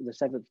seventh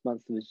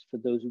month was for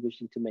those who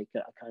wishing to make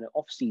a kind of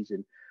off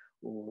season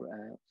or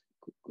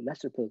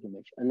lesser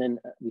pilgrimage. And then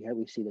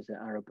we see there's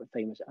a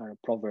famous Arab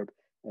proverb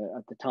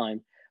at the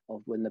time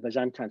of when the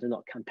Byzantines are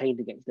not campaigned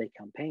against, they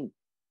campaign.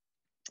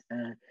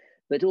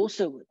 But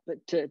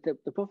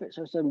the Prophet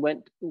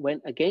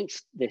went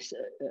against this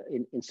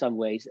in some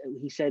ways.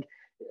 He said,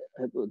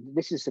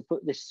 this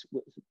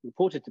was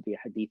reported to be a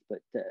hadith, but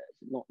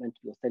it's not meant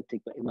to be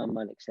authentic. But Imam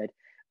Malik said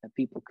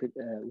people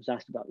was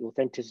asked about the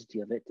authenticity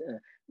of it.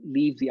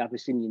 Leave the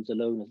Abyssinians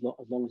alone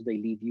as long as they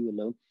leave you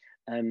alone.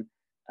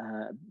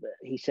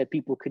 He said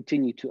people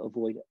continue to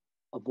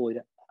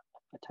avoid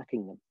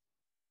attacking them.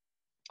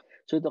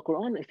 So the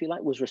Quran, if you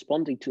like, was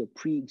responding to a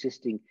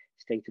pre-existing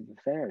state of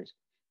affairs.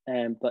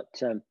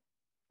 But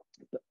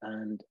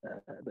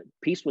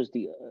peace was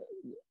the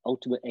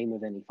ultimate aim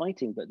of any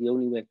fighting, but the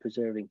only way of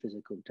preserving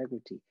physical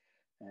integrity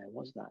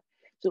was that.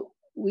 So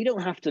we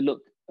don't have to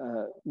look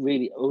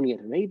really only at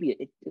Arabia.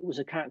 It was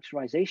a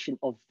characterization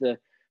of the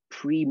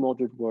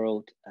pre-modern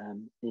world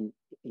in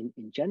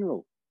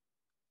general.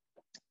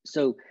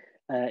 So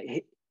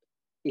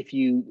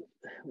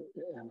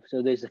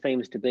so there's the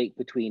famous debate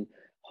between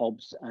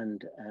Hobbes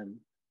and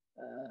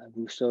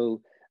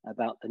Rousseau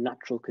about the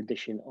natural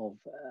condition of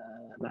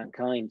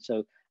mankind.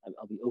 So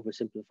I'll be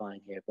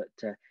oversimplifying here, but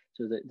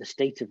so the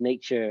state of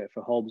nature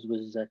for Hobbes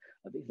was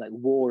like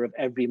war of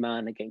every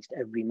man against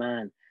every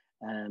man,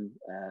 and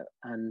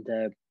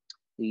the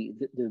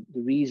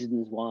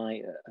reasons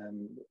why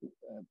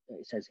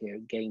it says here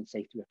gain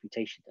safety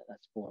reputation.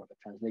 That's more of a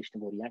translation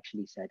of what he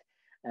actually said.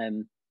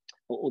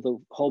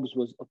 Although Hobbes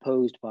was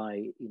opposed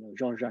by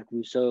Jean-Jacques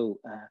Rousseau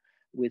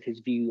with his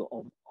view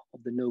of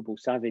the noble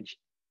savage.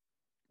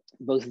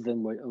 Both of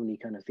them were only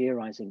kind of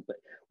theorizing, but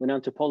when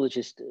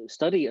anthropologists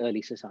study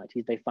early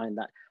societies, they find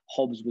that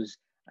Hobbes was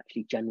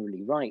actually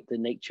generally right. The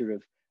nature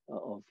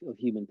of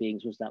human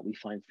beings was that we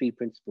find three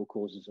principal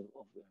causes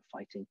of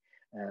fighting.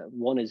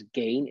 One is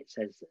gain, it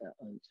says,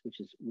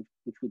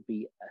 which would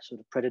be a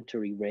sort of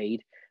predatory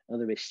raid.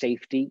 Another is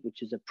safety,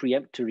 which is a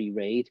preemptory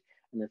raid,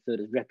 and the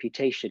third is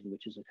reputation,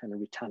 which is a kind of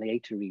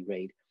retaliatory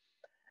raid.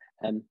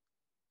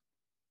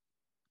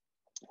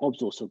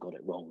 Hobbes also got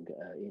it wrong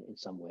in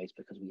some ways,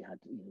 because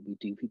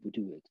people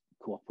do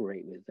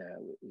cooperate with.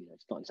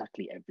 It's not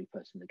exactly every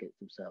person against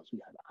themselves. We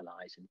have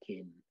allies and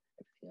kin,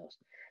 everything else.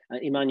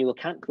 Immanuel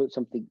Kant quotes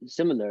something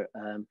similar.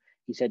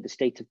 He said, "The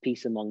state of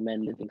peace among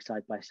men living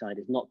side by side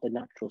is not the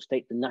natural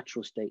state. The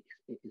natural state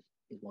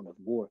is one of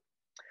war."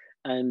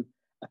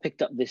 I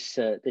picked up this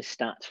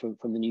stat from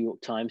the New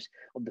York Times.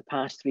 Of the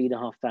past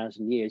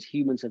 3,500 years,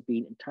 humans have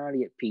been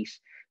entirely at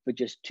peace for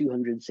just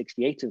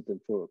 268 of them,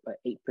 for about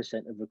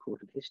 8% of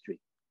recorded history.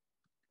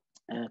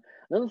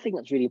 Another thing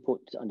that's really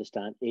important to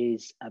understand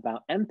is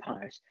about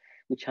empires,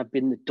 which have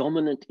been the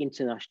dominant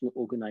international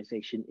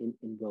organization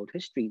in world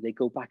history. They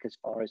go back as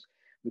far as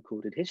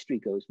recorded history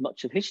goes.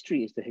 Much of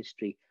history is the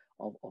history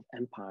of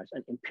empires,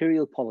 and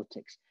imperial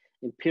politics,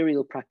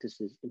 imperial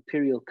practices,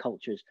 imperial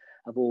cultures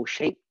have all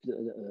shaped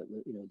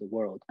the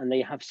world, and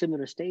they have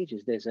similar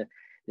stages. There's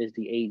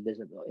the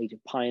age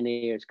of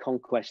pioneers,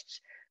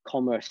 conquests,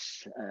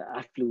 commerce,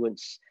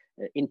 affluence,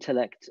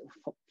 intellect,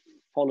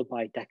 followed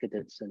by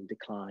decadence and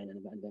decline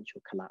and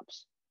eventual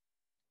collapse.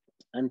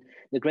 And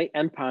the great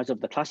empires of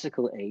the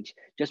classical age,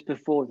 just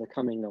before the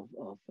coming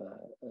of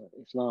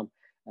Islam,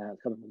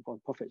 coming from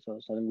Prophet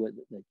were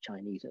the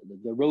Chinese,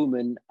 the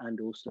Roman, and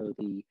also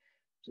the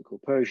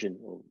so-called Persian,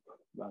 or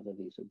rather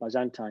the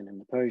Byzantine and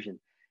the Persian.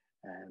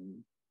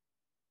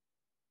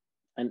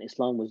 And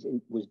Islam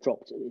was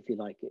dropped, if you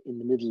like, in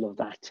the middle of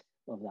that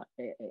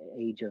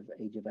age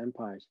of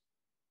empires.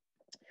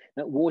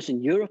 Now, wars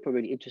in Europe are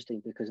really interesting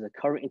because the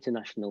current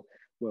international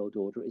world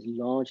order is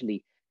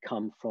largely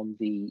come from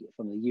the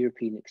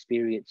European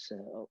experience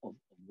of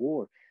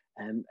war.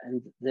 And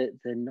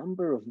the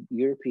number of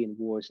European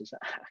wars is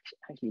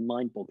actually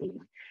mind-boggling.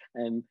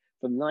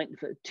 From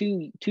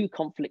two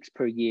conflicts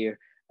per year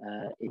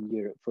in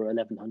Europe for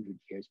 1100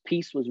 years.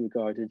 Peace was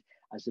regarded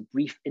as a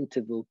brief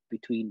interval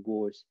between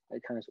wars, a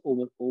kind of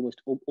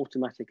almost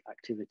automatic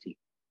activity.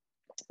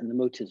 And the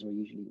motives were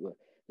usually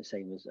the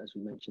same as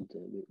we mentioned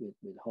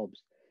with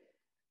Hobbes.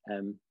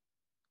 And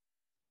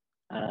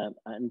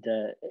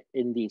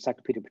in the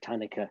Encyclopedia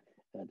Britannica,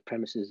 the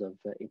premises of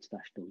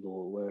international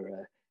law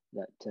were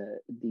that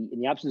in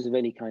the absence of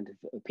any kind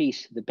of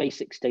peace, the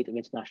basic state of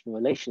international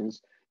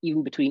relations,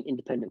 even between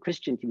independent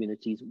Christian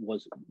communities,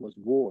 was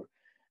war.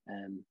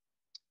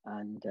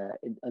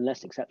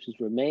 Unless exceptions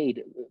were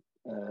made,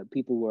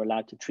 people were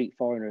allowed to treat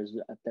foreigners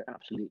at their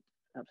absolute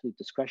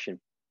discretion.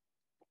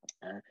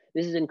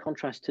 This is in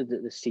contrast to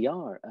the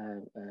CR,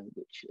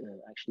 which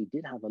actually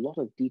did have a lot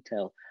of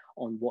detail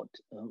on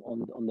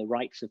on the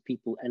rights of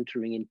people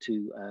entering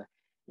into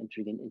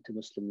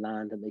Muslim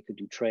land, and they could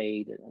do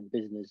trade and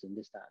business and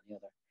this, that, and the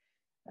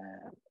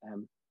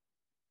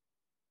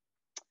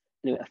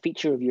other. A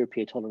feature of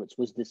European tolerance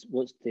was this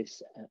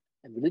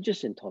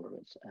religious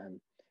intolerance.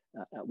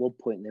 At one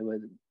point,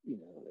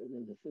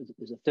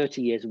 there's a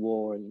 30 years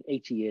war and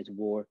 80 years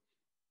war,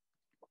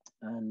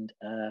 and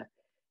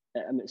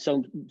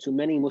so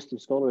many Muslim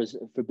scholars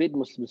forbid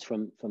Muslims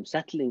from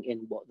settling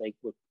in what they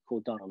would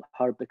called Dar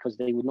al-Harb, because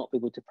they would not be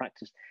able to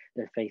practice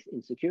their faith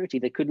in security.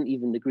 They couldn't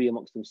even agree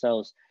amongst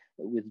themselves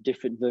with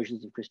different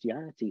versions of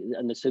Christianity.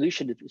 And the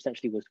solution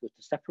essentially was to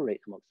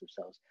separate amongst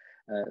themselves.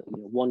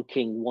 One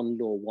king, one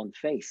law, one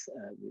faith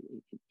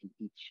in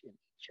each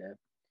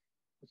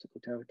what's it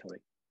called,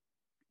 territory.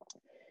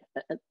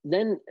 And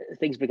then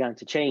things began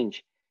to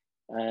change.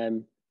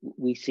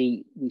 We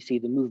see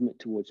the movement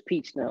towards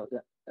peace now.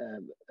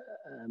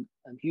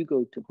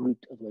 Hugo de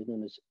Groot, otherwise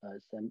known as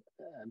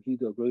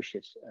Hugo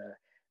Grotius,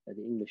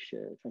 the English,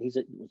 was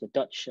a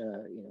Dutch,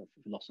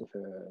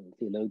 philosopher, and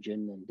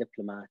theologian, and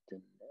diplomat,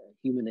 and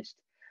humanist.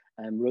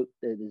 Wrote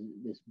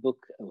this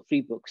book, or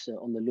 3 books,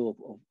 on the law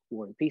of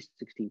war and peace,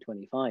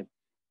 1625.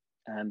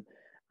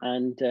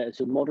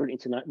 So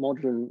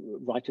modern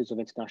writers of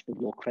international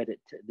law credit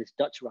this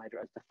Dutch writer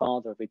as the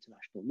father of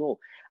international law.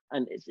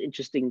 And it's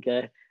interesting,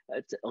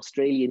 it's an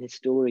Australian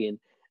historian,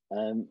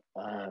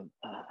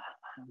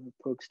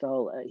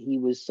 Progstal, he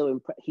was so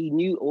impressed. He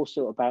knew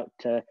also about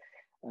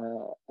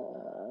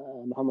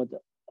Muhammad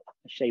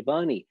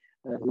Shaybani,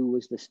 who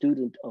was the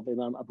student of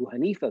Imam Abu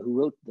Hanifa, who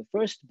wrote the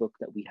first book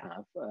that we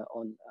have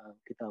on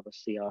Kitab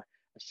al-Siyar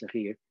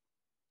al-Saghir,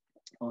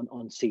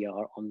 on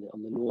CR, on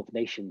the law of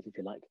nations, if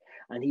you like.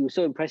 And he was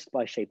so impressed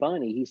by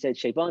Shaybani, he said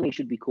Shaybani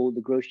should be called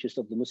the Grotius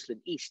of the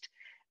Muslim East.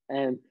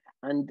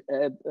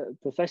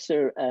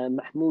 Professor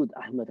Mahmoud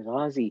Ahmad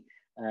Ghazi,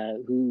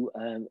 who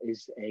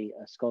is a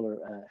scholar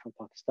from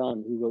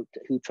Pakistan,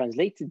 who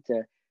translated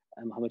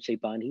Muhammad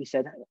Shaybani, he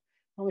said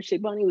Muhammad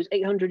Shaybani was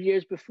 800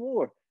 years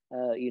before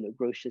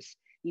Grotius.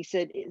 He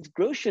said it's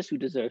Grotius who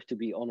deserves to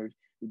be honored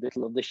with the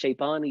title of the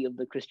Shaybani of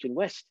the Christian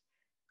West.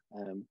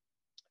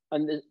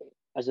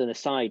 As an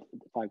aside,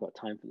 if I've got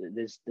time for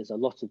this, there's a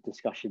lot of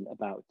discussion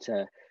about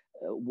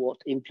what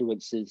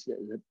influences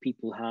that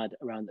people had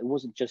around. It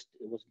wasn't just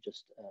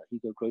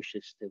Hugo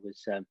Grotius. There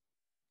was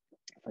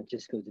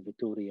Francesco de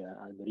Vittoria,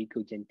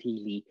 Almerico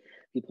Gentili,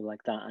 people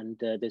like that. And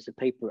there's a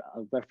paper,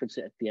 I'll reference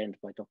it at the end,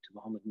 by Dr.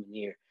 Mohammed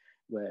Munir,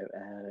 where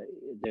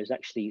there's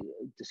actually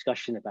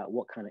discussion about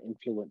what kind of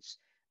influence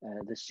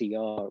the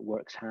CR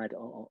works had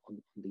on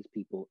these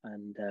people.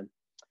 And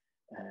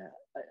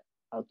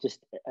I'll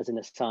just, as an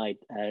aside,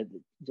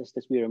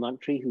 Justice Veera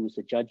Mantri, who was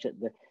a judge at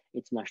the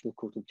International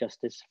Court of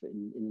Justice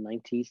in the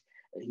 90s,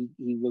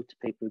 he wrote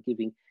a paper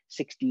giving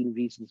 16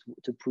 reasons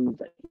to prove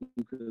that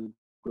Hugo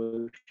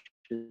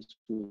Grotius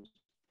was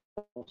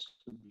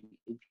possibly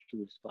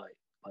influenced by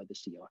the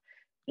CR.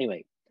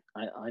 Anyway,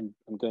 I'm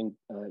going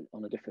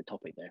on a different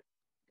topic there.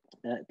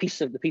 The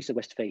Peace of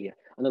Westphalia,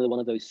 another one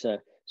of those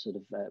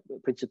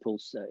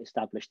principles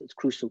established that's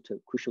crucial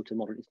to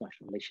modern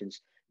international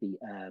relations.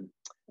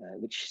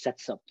 Which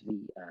sets up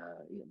the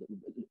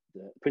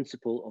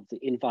principle of the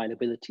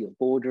inviolability of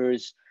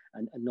borders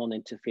and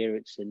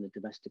non-interference in the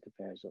domestic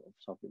affairs of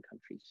sovereign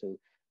countries. So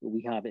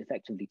we have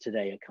effectively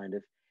today a kind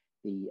of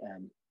the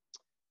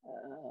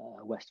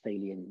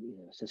Westphalian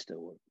system,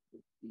 or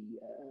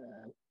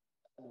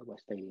the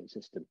Westphalian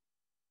system.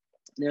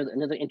 There's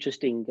another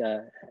interesting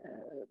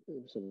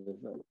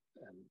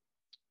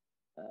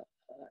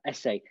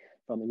essay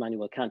from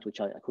Immanuel Kant, which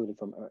I quoted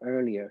from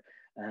earlier,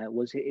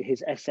 was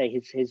his essay,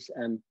 his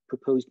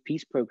proposed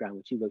peace program,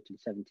 which he wrote in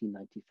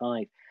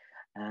 1795,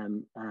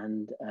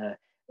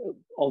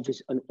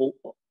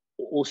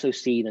 also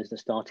seen as the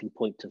starting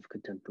point of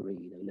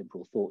contemporary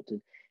liberal thought.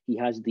 And he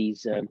has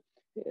these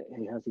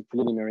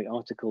preliminary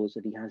articles,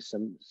 and he has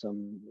some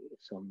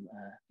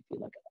if you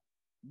like,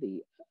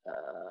 the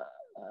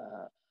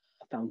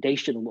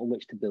foundation on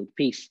which to build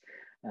peace.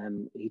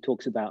 He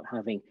talks about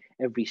having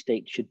every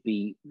state should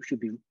be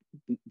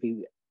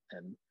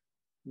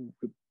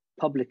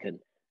Republican.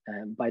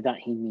 By that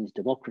he means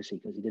democracy,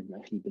 because he didn't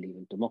actually believe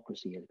in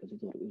democracy, because he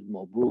thought it was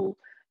mob rule.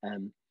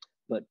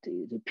 But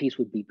the peace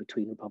would be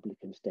between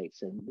Republican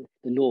states, and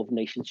the law of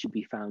nations should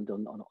be found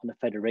on a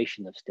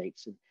federation of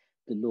states, and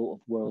the law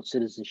of world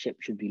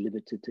citizenship should be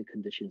limited to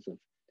conditions of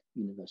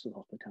universal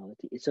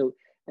hospitality. So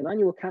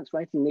Immanuel Kant's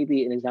writing may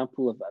be an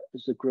example of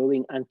the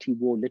growing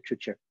anti-war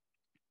literature.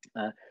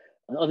 And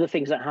other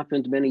things that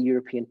happened, many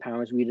European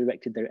powers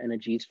redirected their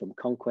energies from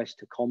conquest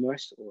to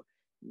commerce, or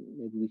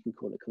maybe we can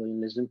call it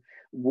colonialism.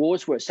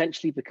 Wars were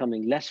essentially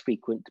becoming less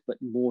frequent,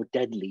 but more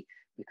deadly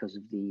because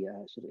of the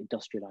sort of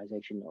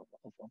industrialization of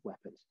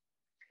weapons.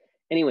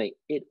 Anyway,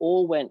 it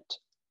all went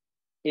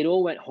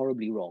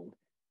horribly wrong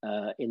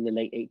in the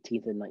late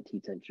 18th and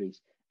 19th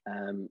centuries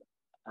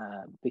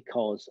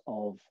because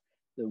of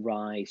the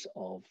rise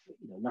of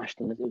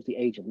nationalism. It was the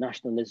age of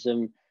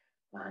nationalism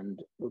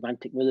and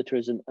romantic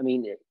militarism. I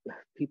mean,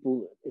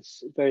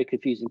 it's a very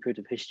confusing period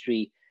of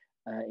history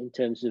in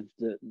terms of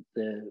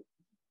the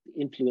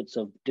influence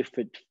of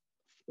different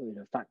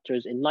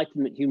factors.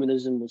 Enlightenment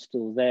humanism was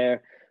still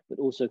there, but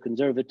also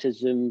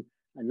conservatism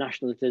and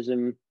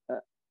nationalism,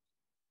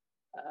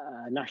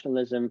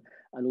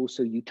 and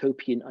also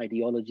utopian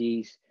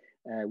ideologies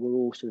were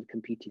all sort of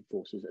competing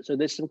forces. So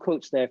there's some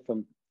quotes there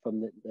from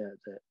the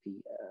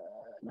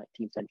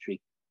 19th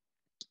century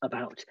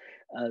about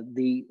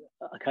the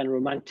kind of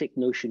romantic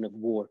notion of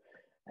war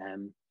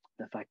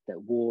the fact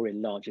that war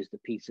enlarges the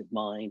peace of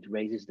mind,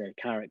 raises their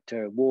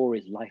character. War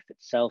is life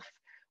itself.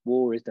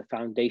 War is the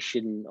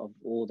foundation of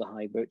all the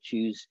high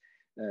virtues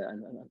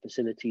and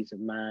facilities of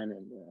man,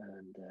 and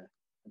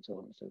so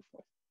on and so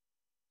forth.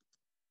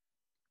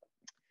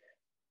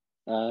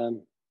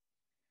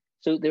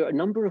 So there are a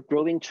number of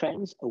growing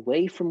trends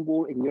away from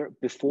war in Europe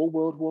before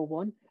World War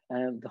One.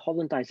 The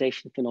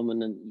Hollandization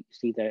phenomenon you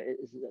see there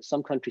is that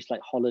some countries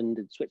like Holland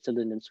and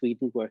Switzerland and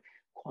Sweden were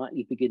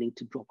quietly beginning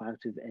to drop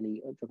out of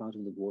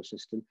the war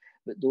system.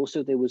 But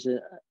also there was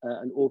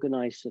an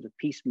organized sort of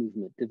peace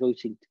movement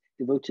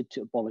devoted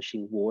to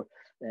abolishing war.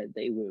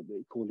 They were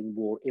calling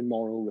war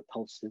immoral,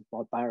 repulsive,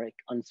 barbaric,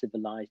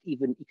 uncivilized,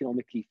 even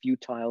economically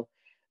futile.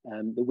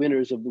 The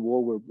winners of the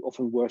war were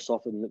often worse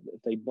off than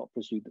if they'd not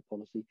pursued the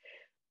policy.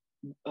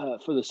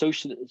 For the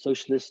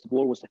socialists,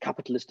 war was the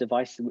capitalist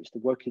device in which the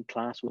working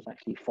class was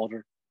actually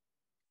fodder.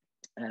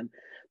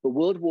 But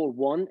World War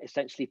One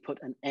essentially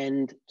put an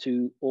end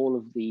to all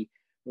of the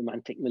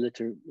romantic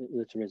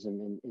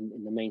militarism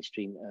in the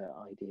mainstream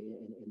idea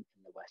in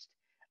the West.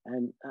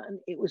 And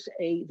it was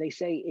they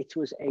say it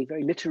was a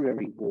very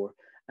literary war,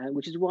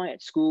 which is why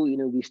at school,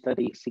 we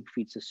study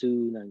Siegfried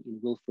Sassoon and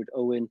Wilfred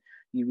Owen.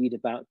 You read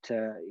about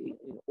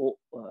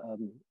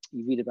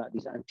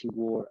these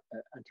anti-war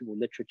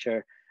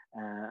literature.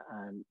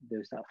 And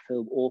there's that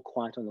film All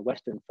Quiet on the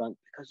Western Front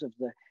because of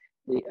the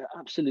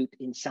absolute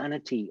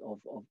insanity of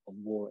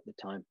war at the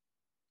time.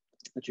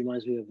 Which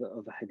reminds me of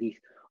a hadith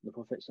of the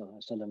Prophet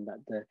ﷺ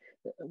that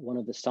one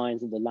of the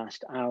signs of the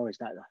last hour is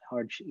that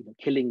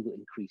killing will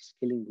increase.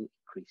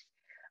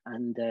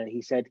 And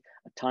he said,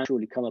 a time will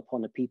surely come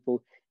upon a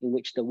people in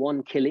which the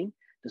one killing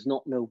does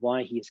not know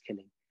why he is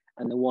killing,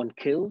 and the one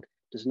killed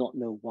does not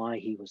know why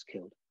he was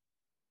killed.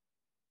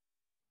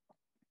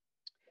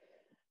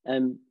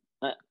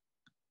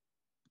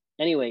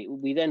 Anyway,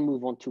 we then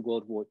move on to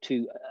World War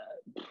II.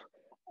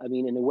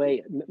 In a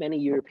way, many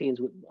Europeans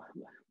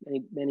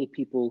many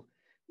people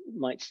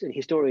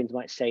historians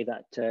might say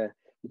that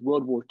with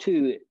World War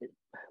II,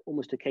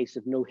 almost a case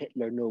of no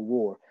Hitler, no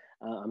war.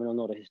 I'm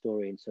not a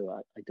historian, so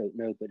I don't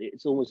know, but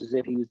it's almost as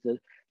if he was the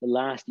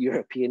last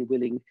European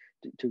willing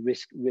to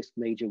risk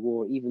major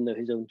war, even though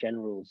his own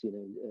generals,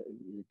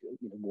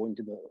 warned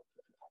him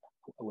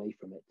away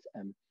from it.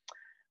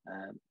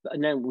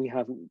 And then we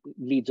have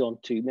leads on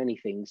to many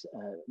things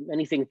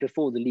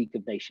before the League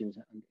of Nations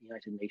and the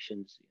United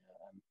Nations,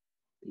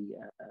 the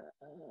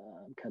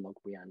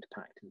Kellogg-Briand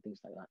Pact and things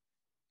like that.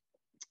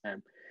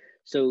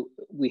 So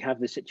we have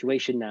the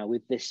situation now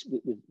with this.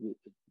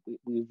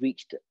 We've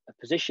reached a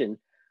position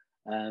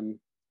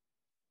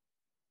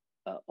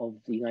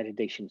of the United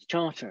Nations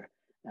Charter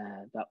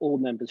that all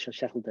members shall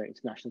settle their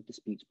international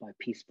disputes by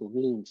peaceful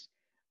means.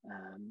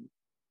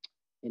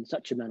 In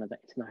such a manner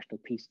that international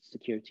peace,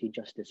 security, and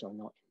justice are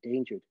not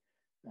endangered.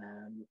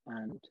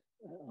 And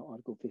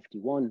Article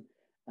 51,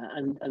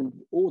 and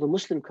all the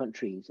Muslim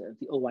countries,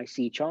 the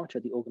OIC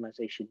Charter, the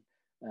Organization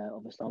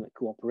of Islamic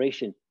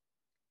Cooperation,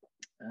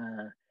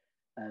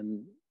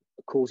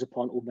 calls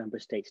upon all member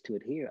states to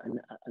adhere, and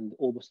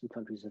all Muslim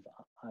countries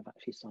have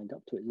actually signed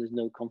up to it. There's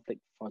no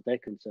conflict as far as they're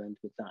concerned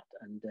with that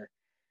and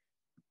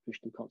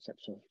Christian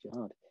concepts of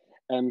jihad.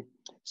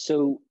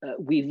 So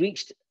we've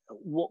reached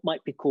what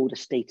might be called a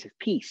state of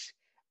peace.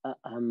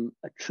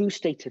 A true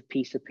state of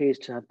peace appears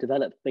to have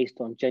developed based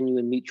on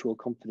genuine mutual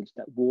confidence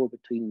that war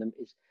between them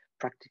is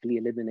practically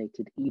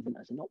eliminated, even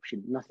as an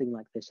option. Nothing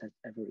like this has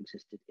ever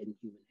existed in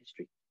human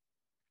history.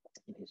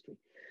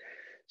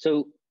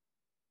 So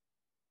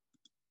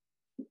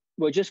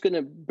we're just going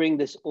to bring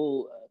this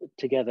all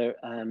together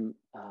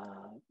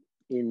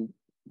in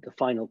the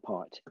final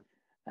part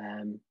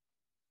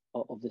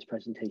of this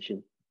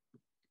presentation.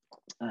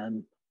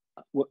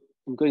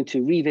 I'm going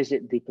to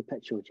revisit the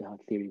perpetual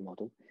jihad theory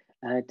model,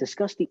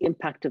 discuss the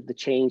impact of the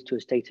change to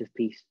a state of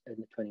peace in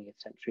the 20th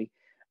century,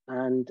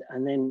 and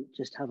then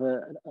just have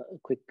a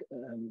quick,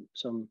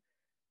 some,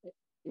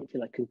 if you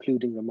like,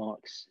 concluding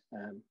remarks.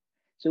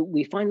 So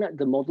we find that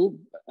the model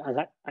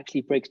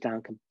actually breaks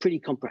down pretty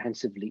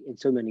comprehensively in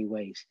so many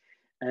ways.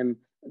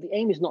 The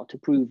aim is not to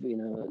prove,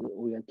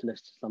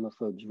 Orientalist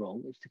Islamophobes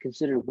wrong. It's to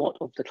consider what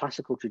of the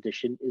classical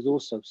tradition is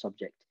also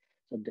subject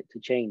to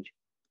change.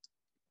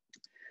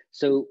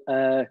 So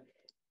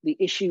the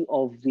issue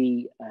of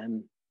the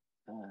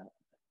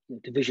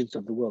divisions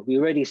of the world, we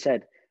already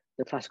said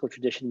the classical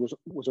tradition was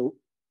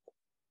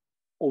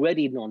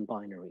already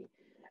non-binary.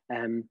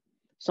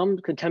 Some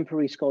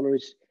contemporary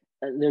scholars,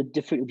 there are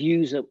different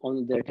views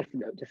on their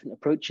different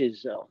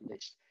approaches on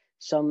this.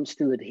 Some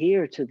still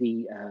adhere to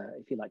the,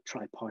 if you like,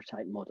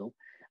 tripartite model.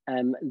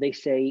 They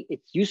say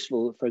it's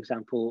useful, for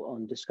example,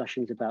 on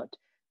discussions about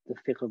the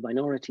fiqh of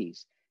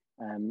minorities,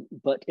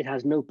 but it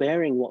has no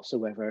bearing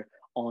whatsoever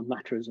on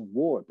matters of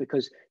war,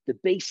 because the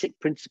basic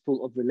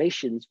principle of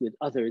relations with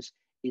others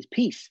is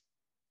peace,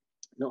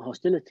 not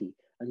hostility.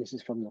 And this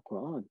is from the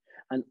Quran.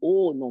 And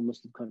all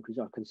non-Muslim countries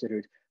are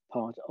considered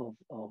part of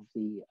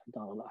the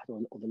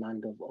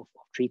land of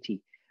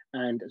treaty.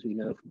 And as we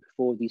know from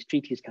before, these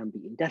treaties can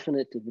be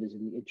indefinite if it is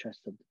in the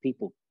interest of the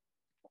people.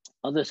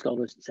 Other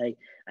scholars say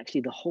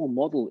actually the whole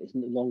model is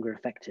no longer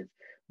effective,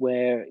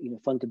 where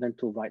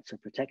fundamental rights are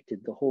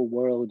protected. The whole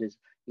world is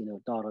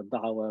dar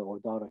al-da'wa or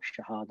dar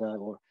al-shahada,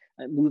 or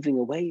moving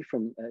away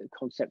from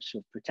concepts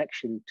of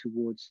protection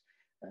towards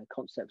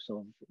concepts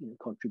of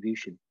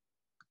contribution.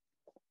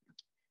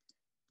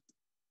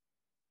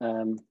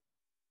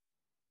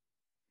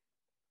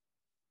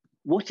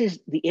 What is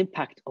the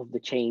impact of the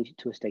change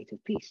to a state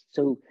of peace?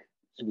 So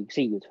we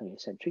see in the 20th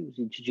century, we've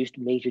introduced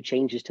major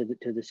changes to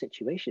the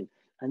situation.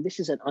 And this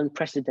is an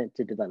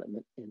unprecedented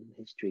development in the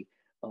history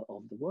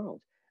of the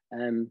world.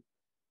 And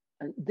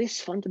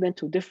this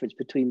fundamental difference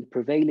between the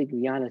prevailing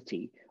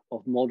reality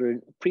of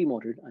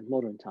pre-modern and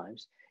modern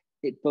times,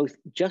 it both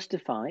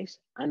justifies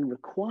and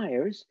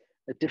requires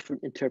a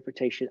different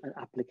interpretation and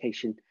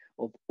application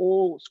of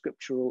all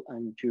scriptural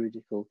and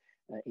juridical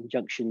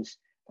injunctions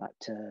that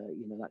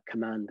that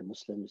command the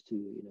Muslims to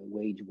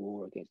wage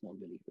war against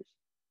non-believers.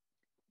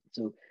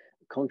 So,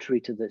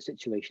 contrary to the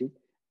situation,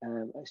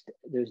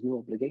 there's no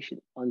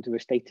obligation under a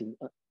state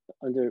of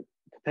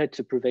compared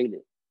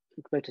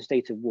to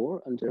state of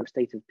war, under a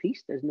state of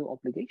peace. There's no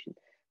obligation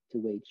to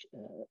wage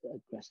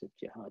aggressive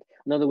jihad.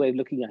 Another way of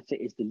looking at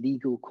it is the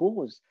legal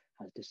cause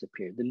has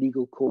disappeared. The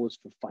legal cause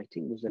for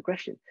fighting was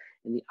aggression.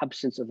 In the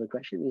absence of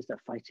aggression means that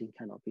fighting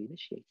cannot be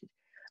initiated.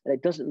 And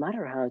it doesn't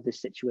matter how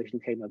this situation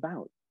came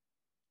about.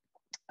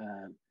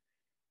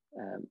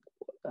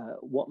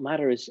 What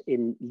matters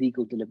in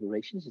legal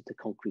deliberations is the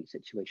concrete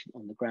situation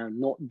on the ground,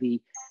 not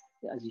the,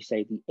 as you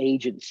say, the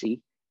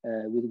agency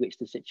with which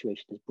the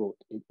situation is brought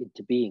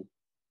into being.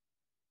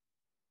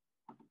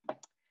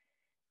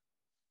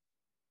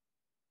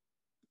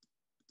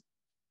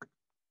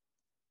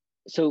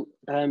 So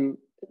the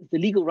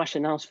legal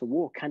rationales for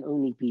war can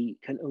only be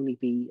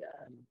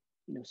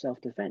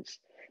self-defense.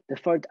 The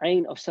fard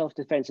ain of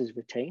self-defense is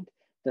retained.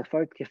 The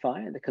fard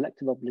kifaya, the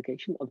collective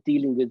obligation of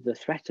dealing with the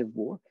threat of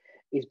war,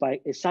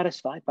 is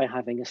satisfied by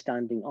having a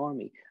standing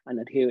army and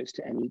adherence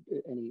to any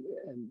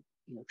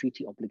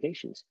treaty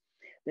obligations.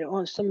 There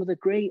are some of the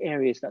grey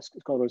areas that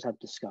scholars have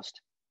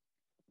discussed.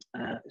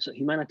 So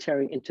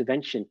humanitarian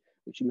intervention,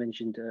 which you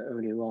mentioned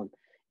earlier on,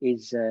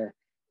 is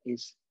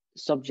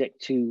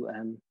subject to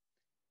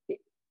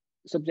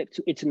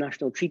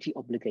international treaty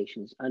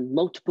obligations and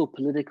multiple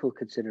political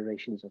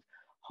considerations of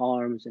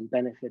harms and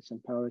benefits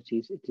and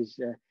priorities. It is,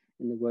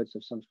 in the words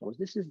of some scholars,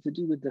 this is to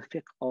do with the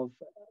fiqh of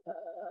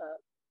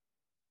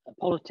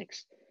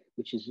politics,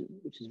 which is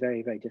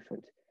very, very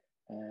different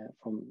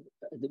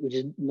which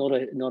is not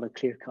a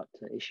clear-cut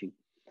issue.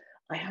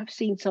 I have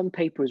seen some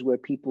papers where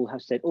people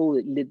have said, oh,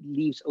 it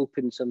leaves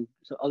open some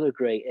other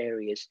grey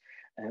areas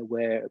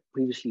where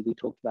previously we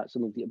talked about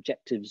some of the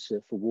objectives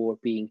for war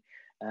being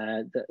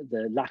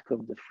the lack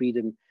of the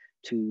freedom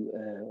to,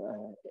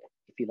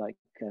 if you like,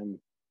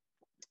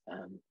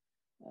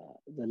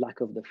 the lack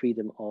of the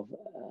freedom of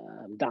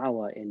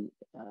da'wah in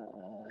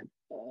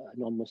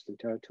non-Muslim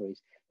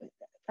territories. But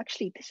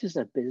actually, this is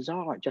a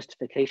bizarre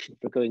justification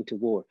for going to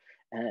war.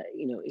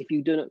 If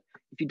you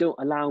don't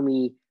allow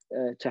me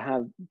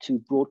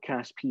to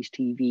broadcast peace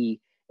TV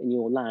in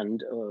your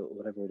land or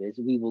whatever it is,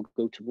 we will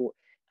go to war.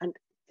 And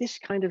this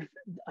kind of,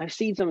 I've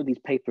seen some of these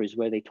papers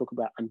where they talk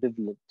about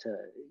ambivalent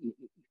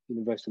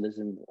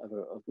universalism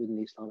within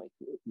the Islamic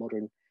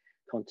modern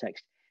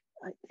context.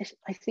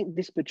 I think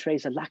this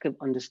betrays a lack of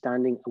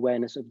understanding,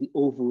 awareness of the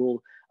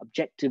overall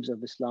objectives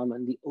of Islam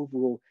and the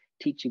overall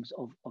teachings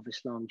of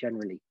Islam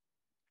generally.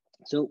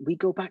 So we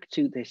go back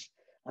to this,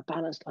 a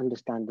balanced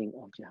understanding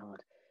of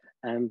jihad.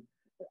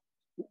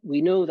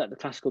 We know that the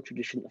classical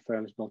tradition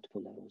affirms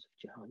multiple levels of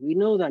jihad. We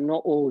know that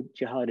not all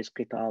jihad is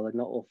qital and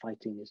not all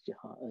fighting is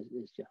jihad.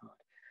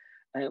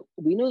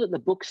 We know that the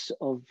books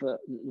of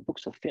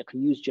fiqh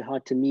use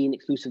jihad to mean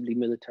exclusively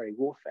military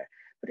warfare,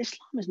 but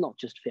Islam is not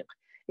just fiqh.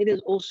 It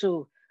is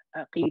also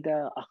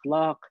aqidah,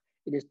 akhlaq,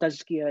 it is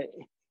tazkiyah,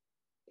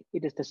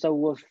 it is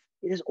tasawwuf,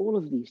 it is all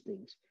of these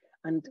things.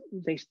 And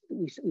we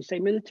say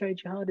military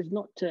jihad is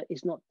not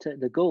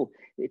the goal.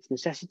 Its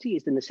necessity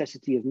is the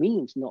necessity of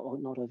means,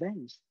 not of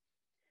ends.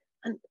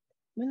 And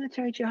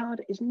military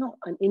jihad is not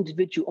an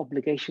individual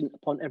obligation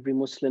upon every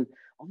Muslim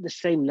of the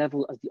same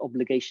level as the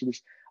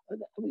obligations.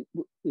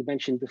 We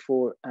mentioned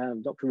before,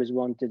 Dr.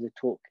 Rizwan did a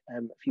talk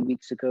a few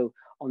weeks ago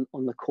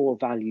on the core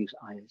values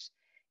ayahs.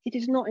 It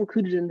is not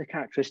included in the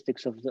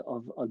characteristics of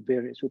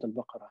Al-Bir, Surah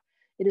Al-Baqarah.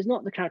 It is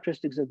not the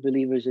characteristics of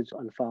believers in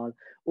Surah Al-Anfal,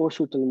 or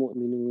Surah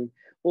Al-Mu'minun,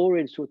 or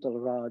in Surah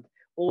Al-Rad,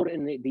 or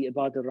in the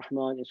Ibad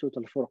al-Rahman in Surah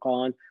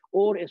Al-Furqan,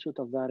 or in Surah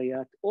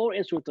Al-Dhariyat, or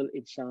in Surah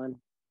Al-Insan.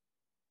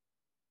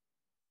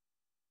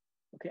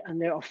 Okay,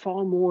 and there are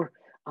far more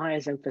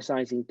ayahs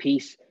emphasizing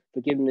peace,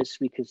 forgiveness,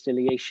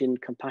 reconciliation,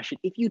 compassion.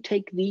 If you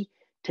take the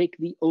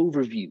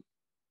overview,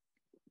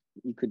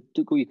 you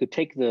could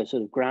take the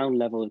sort of ground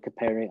level of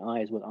comparing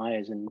ayahs with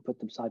ayahs and put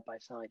them side by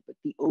side, but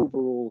the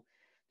overall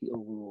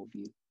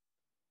view.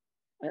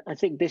 I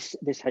think this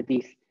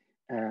hadith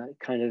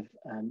kind of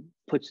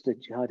puts the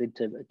jihad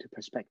into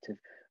perspective.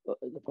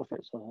 The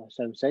Prophet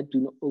said,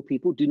 "O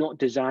people, do not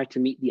desire to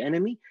meet the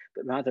enemy,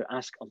 but rather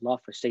ask Allah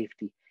for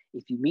safety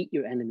If you meet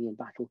your enemy in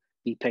battle,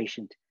 be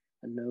patient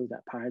and know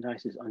that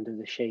paradise is under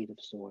the shade of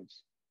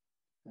swords.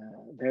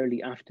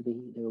 Verily after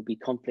me, there will be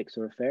conflicts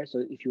or affairs. So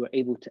if you are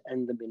able to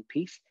end them in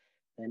peace,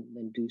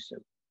 then do so.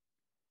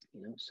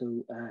 You know,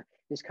 so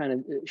this kind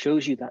of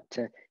shows you that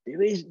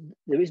there is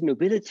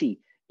nobility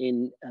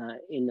in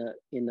a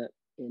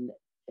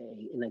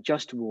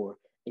just war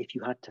if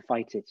you had to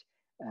fight it,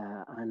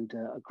 and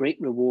a great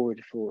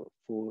reward for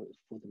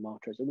the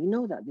martyrs. And we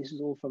know that this is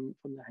all from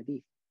the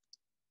hadith.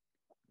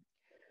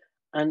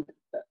 And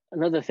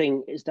another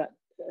thing is that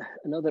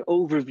another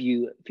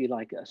overview, if you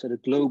like, a sort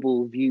of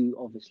global view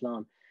of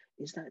Islam,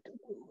 is that,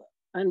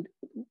 and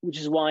which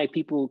is why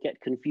people get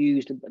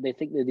confused. They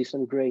think that there's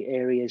some grey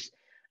areas,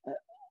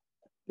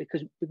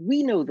 because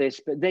we know this,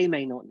 but they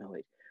may not know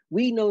it.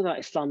 We know that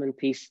Islam and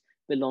peace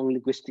belong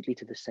linguistically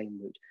to the same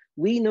root.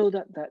 We know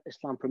that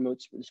Islam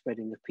promotes the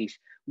spreading of peace.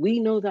 We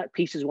know that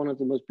peace is one of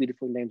the most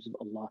beautiful names of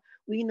Allah.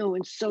 We know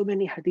in so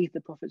many hadith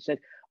the Prophet said,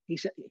 he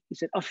said,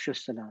 Afshu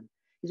salam.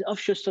 He said,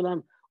 Afshu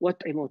salam,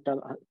 wat'imu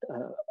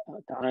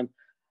ta'am,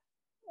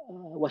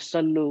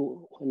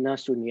 wasallu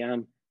nasu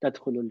niyam,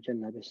 tadkhulul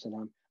jannah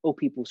bisalam. Oh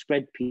people,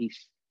 spread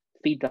peace,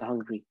 feed the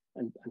hungry,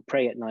 and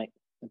pray at night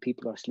when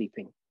people are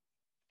sleeping.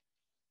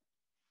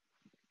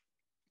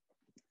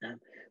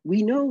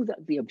 We know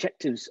that the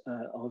objectives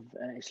of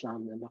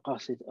Islam, the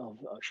maqasid of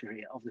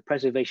Sharia, of the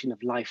preservation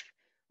of life,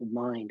 of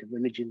mind, of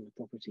religion, of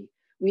property.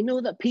 We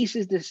know that peace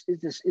is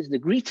the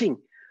greeting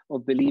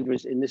of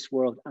believers in this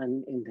world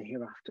and in the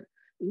hereafter.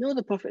 We know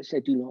the Prophet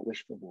said, "Do not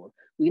wish for war."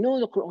 We know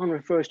the Quran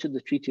refers to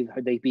the Treaty of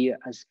Hudaybiyah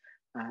as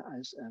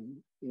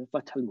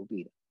Fath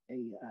al-Mubin,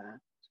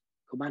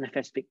 a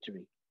manifest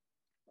victory.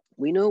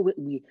 We know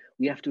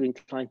we have to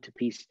incline to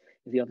peace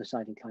if the other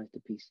side inclines to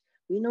peace.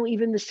 We know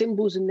even the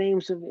symbols and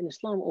names in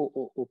Islam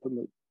or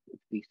promote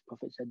peace. The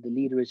Prophet said the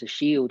leader is a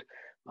shield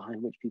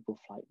behind which people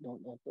fight, not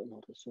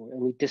a sword.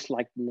 And we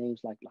dislike the names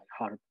like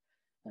harb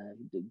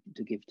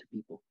to give to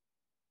people.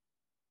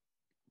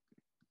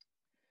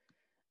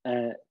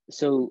 I've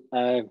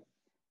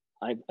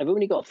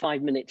only got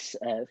 5 minutes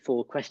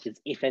for questions.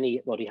 If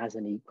anybody has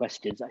any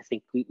questions, I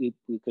think we're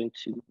going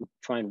to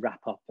try and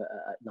wrap up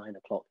at 9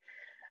 o'clock.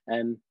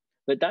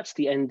 But that's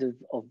the end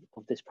of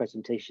this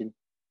presentation,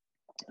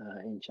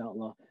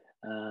 inshallah.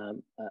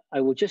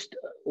 I will just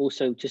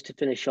also, just to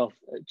finish off,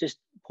 just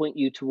point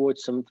you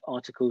towards some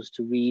articles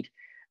to read.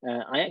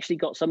 I actually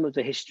got some of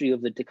the history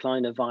of the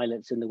decline of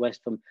violence in the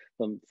West from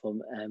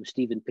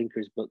Steven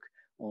Pinker's book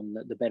on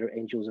the better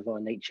angels of our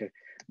nature.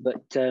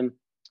 But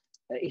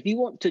if you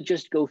want to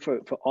just go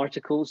for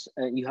articles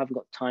and you haven't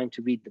got time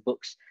to read the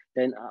books,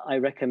 then I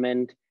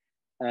recommend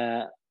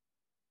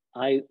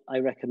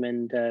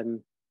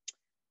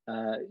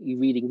you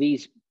reading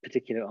these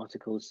particular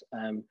articles.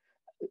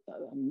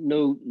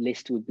 No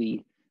list would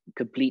be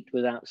complete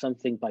without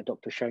something by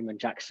Dr. Sherman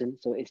Jackson.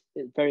 So it's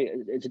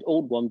an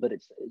old one, but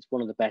it's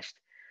one of the best.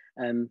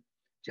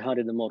 Jihad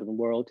in the Modern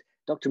World.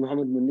 Dr.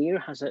 Muhammad Munir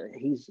has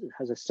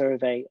a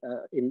survey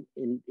in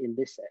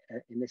this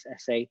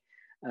essay.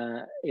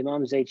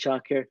 Imam Zaid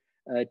Shakir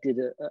did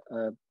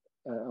an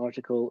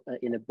article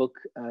in a book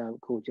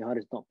called Jihad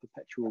is Not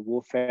Perpetual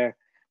Warfare.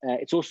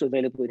 It's also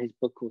available in his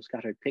book called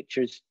Scattered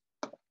Pictures.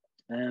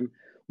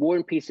 War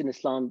and Peace in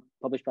Islam,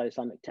 published by the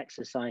Islamic Text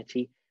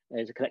Society,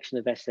 is a collection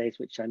of essays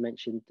which I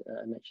mentioned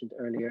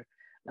earlier.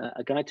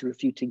 A Guide to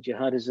Refuting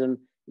Jihadism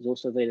is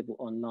also available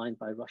online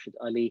by Rashid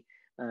Ali.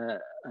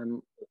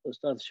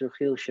 Ustad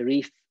Shurkhil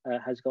Sharif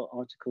has got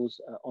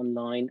articles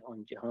online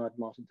on jihad,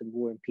 martyrdom,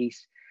 war and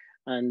peace.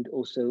 And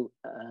also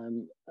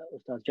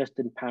Ustad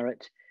Justin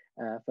Parrott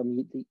from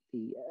the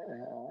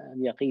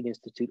Yaqeen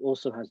Institute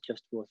also has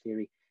just war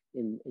theory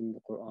in the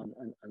Quran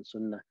and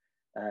Sunnah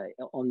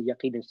on the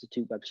Yaqeen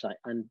Institute website.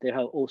 And there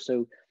are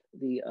also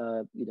the,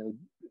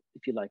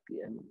 if you like,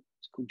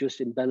 it's called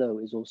Justin Bello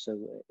is also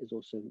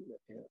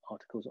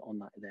articles on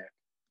that there.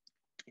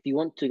 If you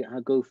want to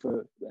go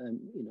for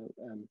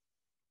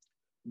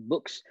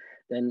books,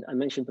 then I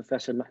mentioned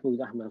Professor Mahmoud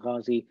Ahmad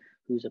Ghazi,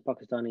 who was a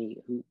Pakistani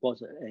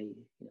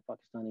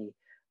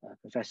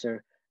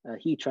professor.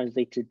 He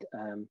translated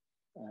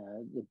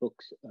the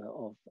books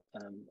of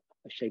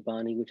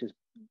Shaybani,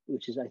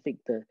 which is I think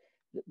the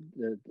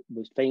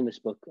most famous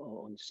book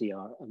on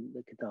Siyar,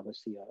 the Kitab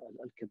al-Siyar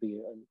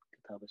al-Kabir and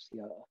Kitab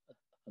al-Siyar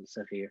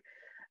al-Saghir.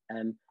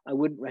 I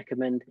wouldn't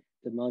recommend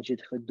the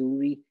Majid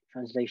Khadouri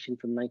translation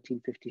from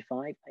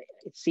 1955.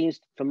 It seems,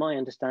 from my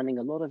understanding,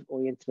 a lot of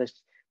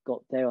Orientalists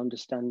got their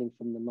understanding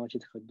from the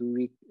Majid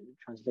Khadouri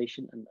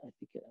translation, and I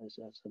think it has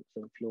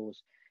some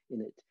flaws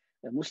in it.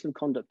 Muslim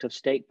Conduct of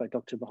State by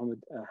Dr.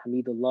 Muhammad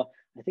Hamidullah.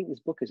 I think this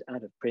book is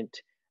out of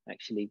print,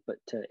 actually, but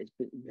it's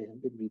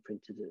been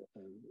reprinted,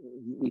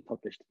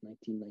 republished in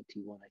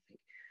 1991, I think.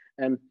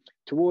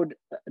 Toward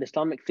an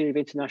Islamic Theory of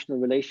International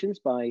Relations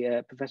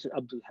by Professor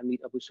Abdul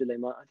Hamid Abu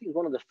Sulaiman. I think it was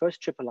one of the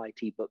first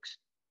IIIT books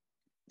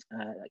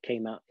that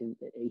came out in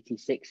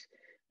 '86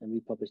 and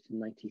republished in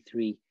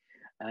 '93.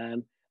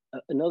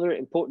 Another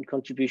important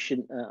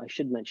contribution I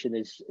should mention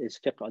is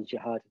Fiqh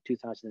al-Jihad in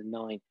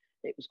 2009.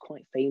 It was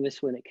quite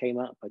famous when it came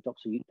out by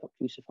Dr.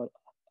 Yusuf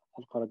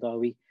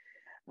al-Qaradawi,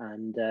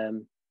 and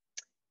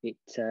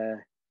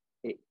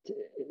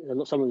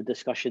some of the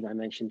discussion I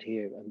mentioned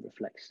here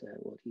reflects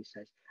what he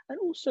says. And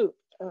also,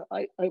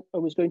 I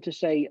was going to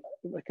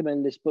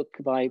recommend this book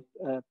by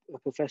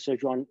Professor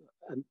Juan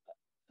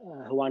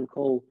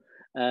Cole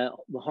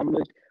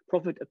Muhammad,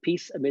 Prophet of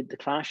Peace Amid the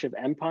Clash of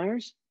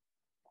Empires.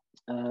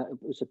 It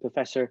was a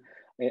professor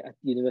at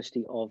the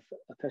University of,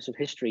 a professor of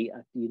history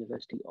at the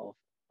University of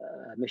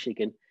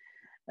Michigan.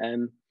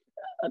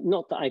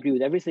 Not that I agree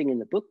with everything in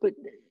the book, but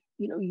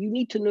you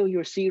need to know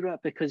your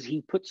seerah, because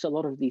he puts a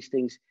lot of these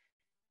things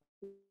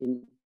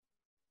into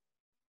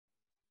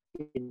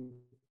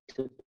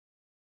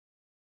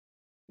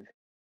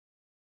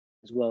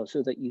as well,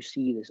 so that you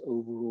see this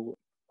overall.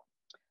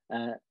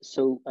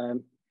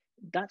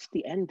 That's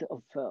the end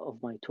of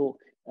my talk,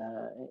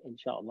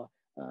 inshallah.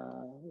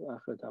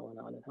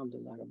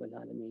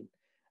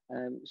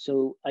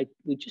 So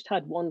we just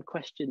had one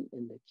question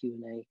in the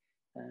Q&A.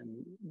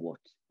 What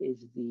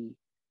is the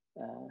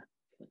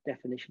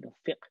definition of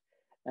fiqh?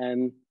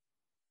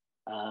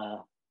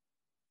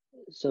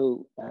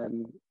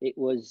 It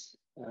was,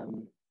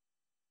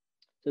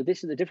 so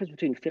this is the difference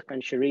between fiqh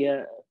and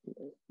sharia.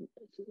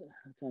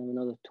 Kind of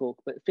another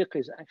talk, but fiqh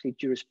is actually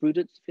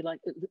jurisprudence, if you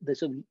like.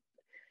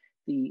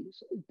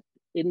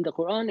 In the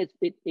Quran,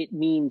 it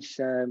means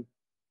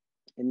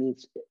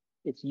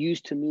it's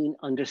used to mean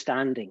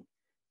understanding,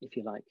 if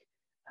you like.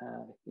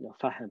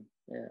 Fahm.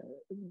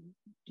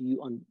 Do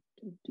you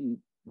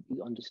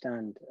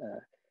understand?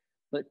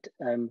 But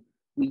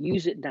we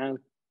use it now.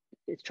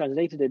 It's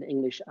translated in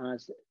English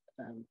as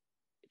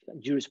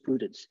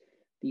jurisprudence,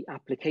 the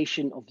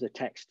application of the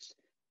texts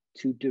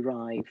to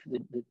derive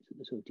the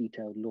sort of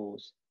detailed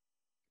laws.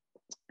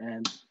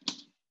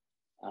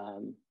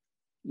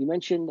 You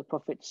mentioned the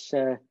Prophet's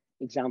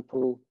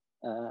example,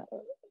 how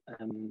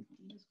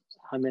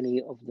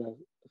many of the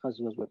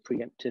ghazwas were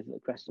preemptive,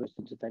 aggressive,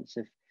 and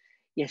defensive.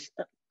 Yes,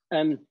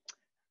 I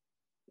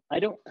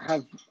don't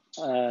have,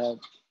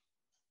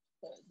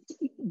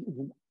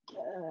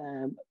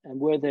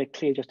 were there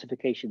clear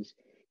justifications?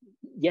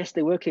 Yes,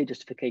 there were clear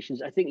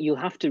justifications. I think you'll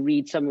have to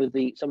read some of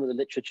the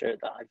literature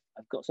that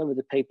I've got. Some of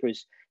the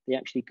papers, they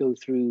actually go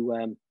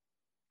through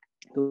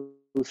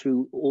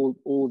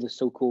all the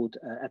so-called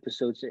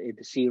episodes in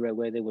the seerah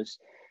where there was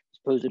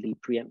supposedly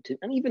preemptive,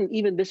 and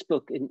even this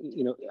book, in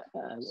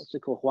what's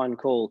it called, Juan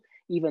Cole,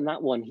 even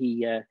that one,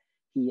 he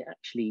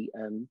actually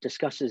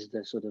discusses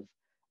the sort of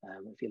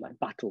if you like,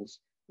 battles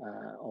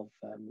of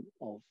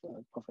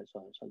Prophet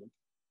Sallallahu Alaihi Wasallam.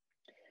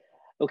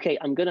 Okay,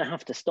 I'm going to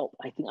have to stop.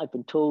 I think I've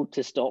been told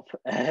to stop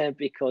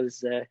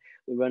because we're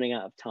running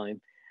out of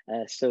time.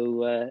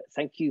 So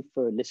thank you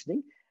for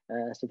listening.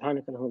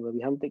 سبحانك اللهم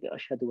وبحمدك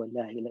أشهد أن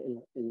لا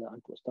إله إلا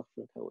أنت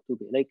أستغفرك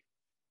وأتوب إليك.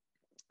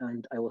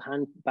 And I will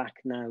hand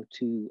back now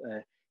to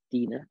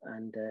Dina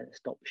and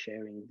stop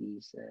sharing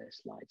these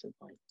slides of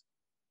mine.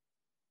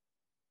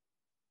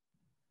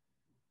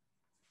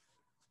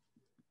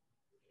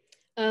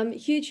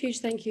 Huge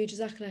thank you,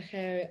 Jazakallah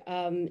khair,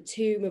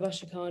 to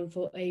Mubashir Khan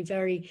for a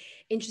very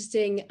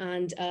interesting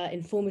and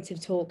informative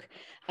talk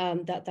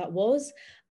that was.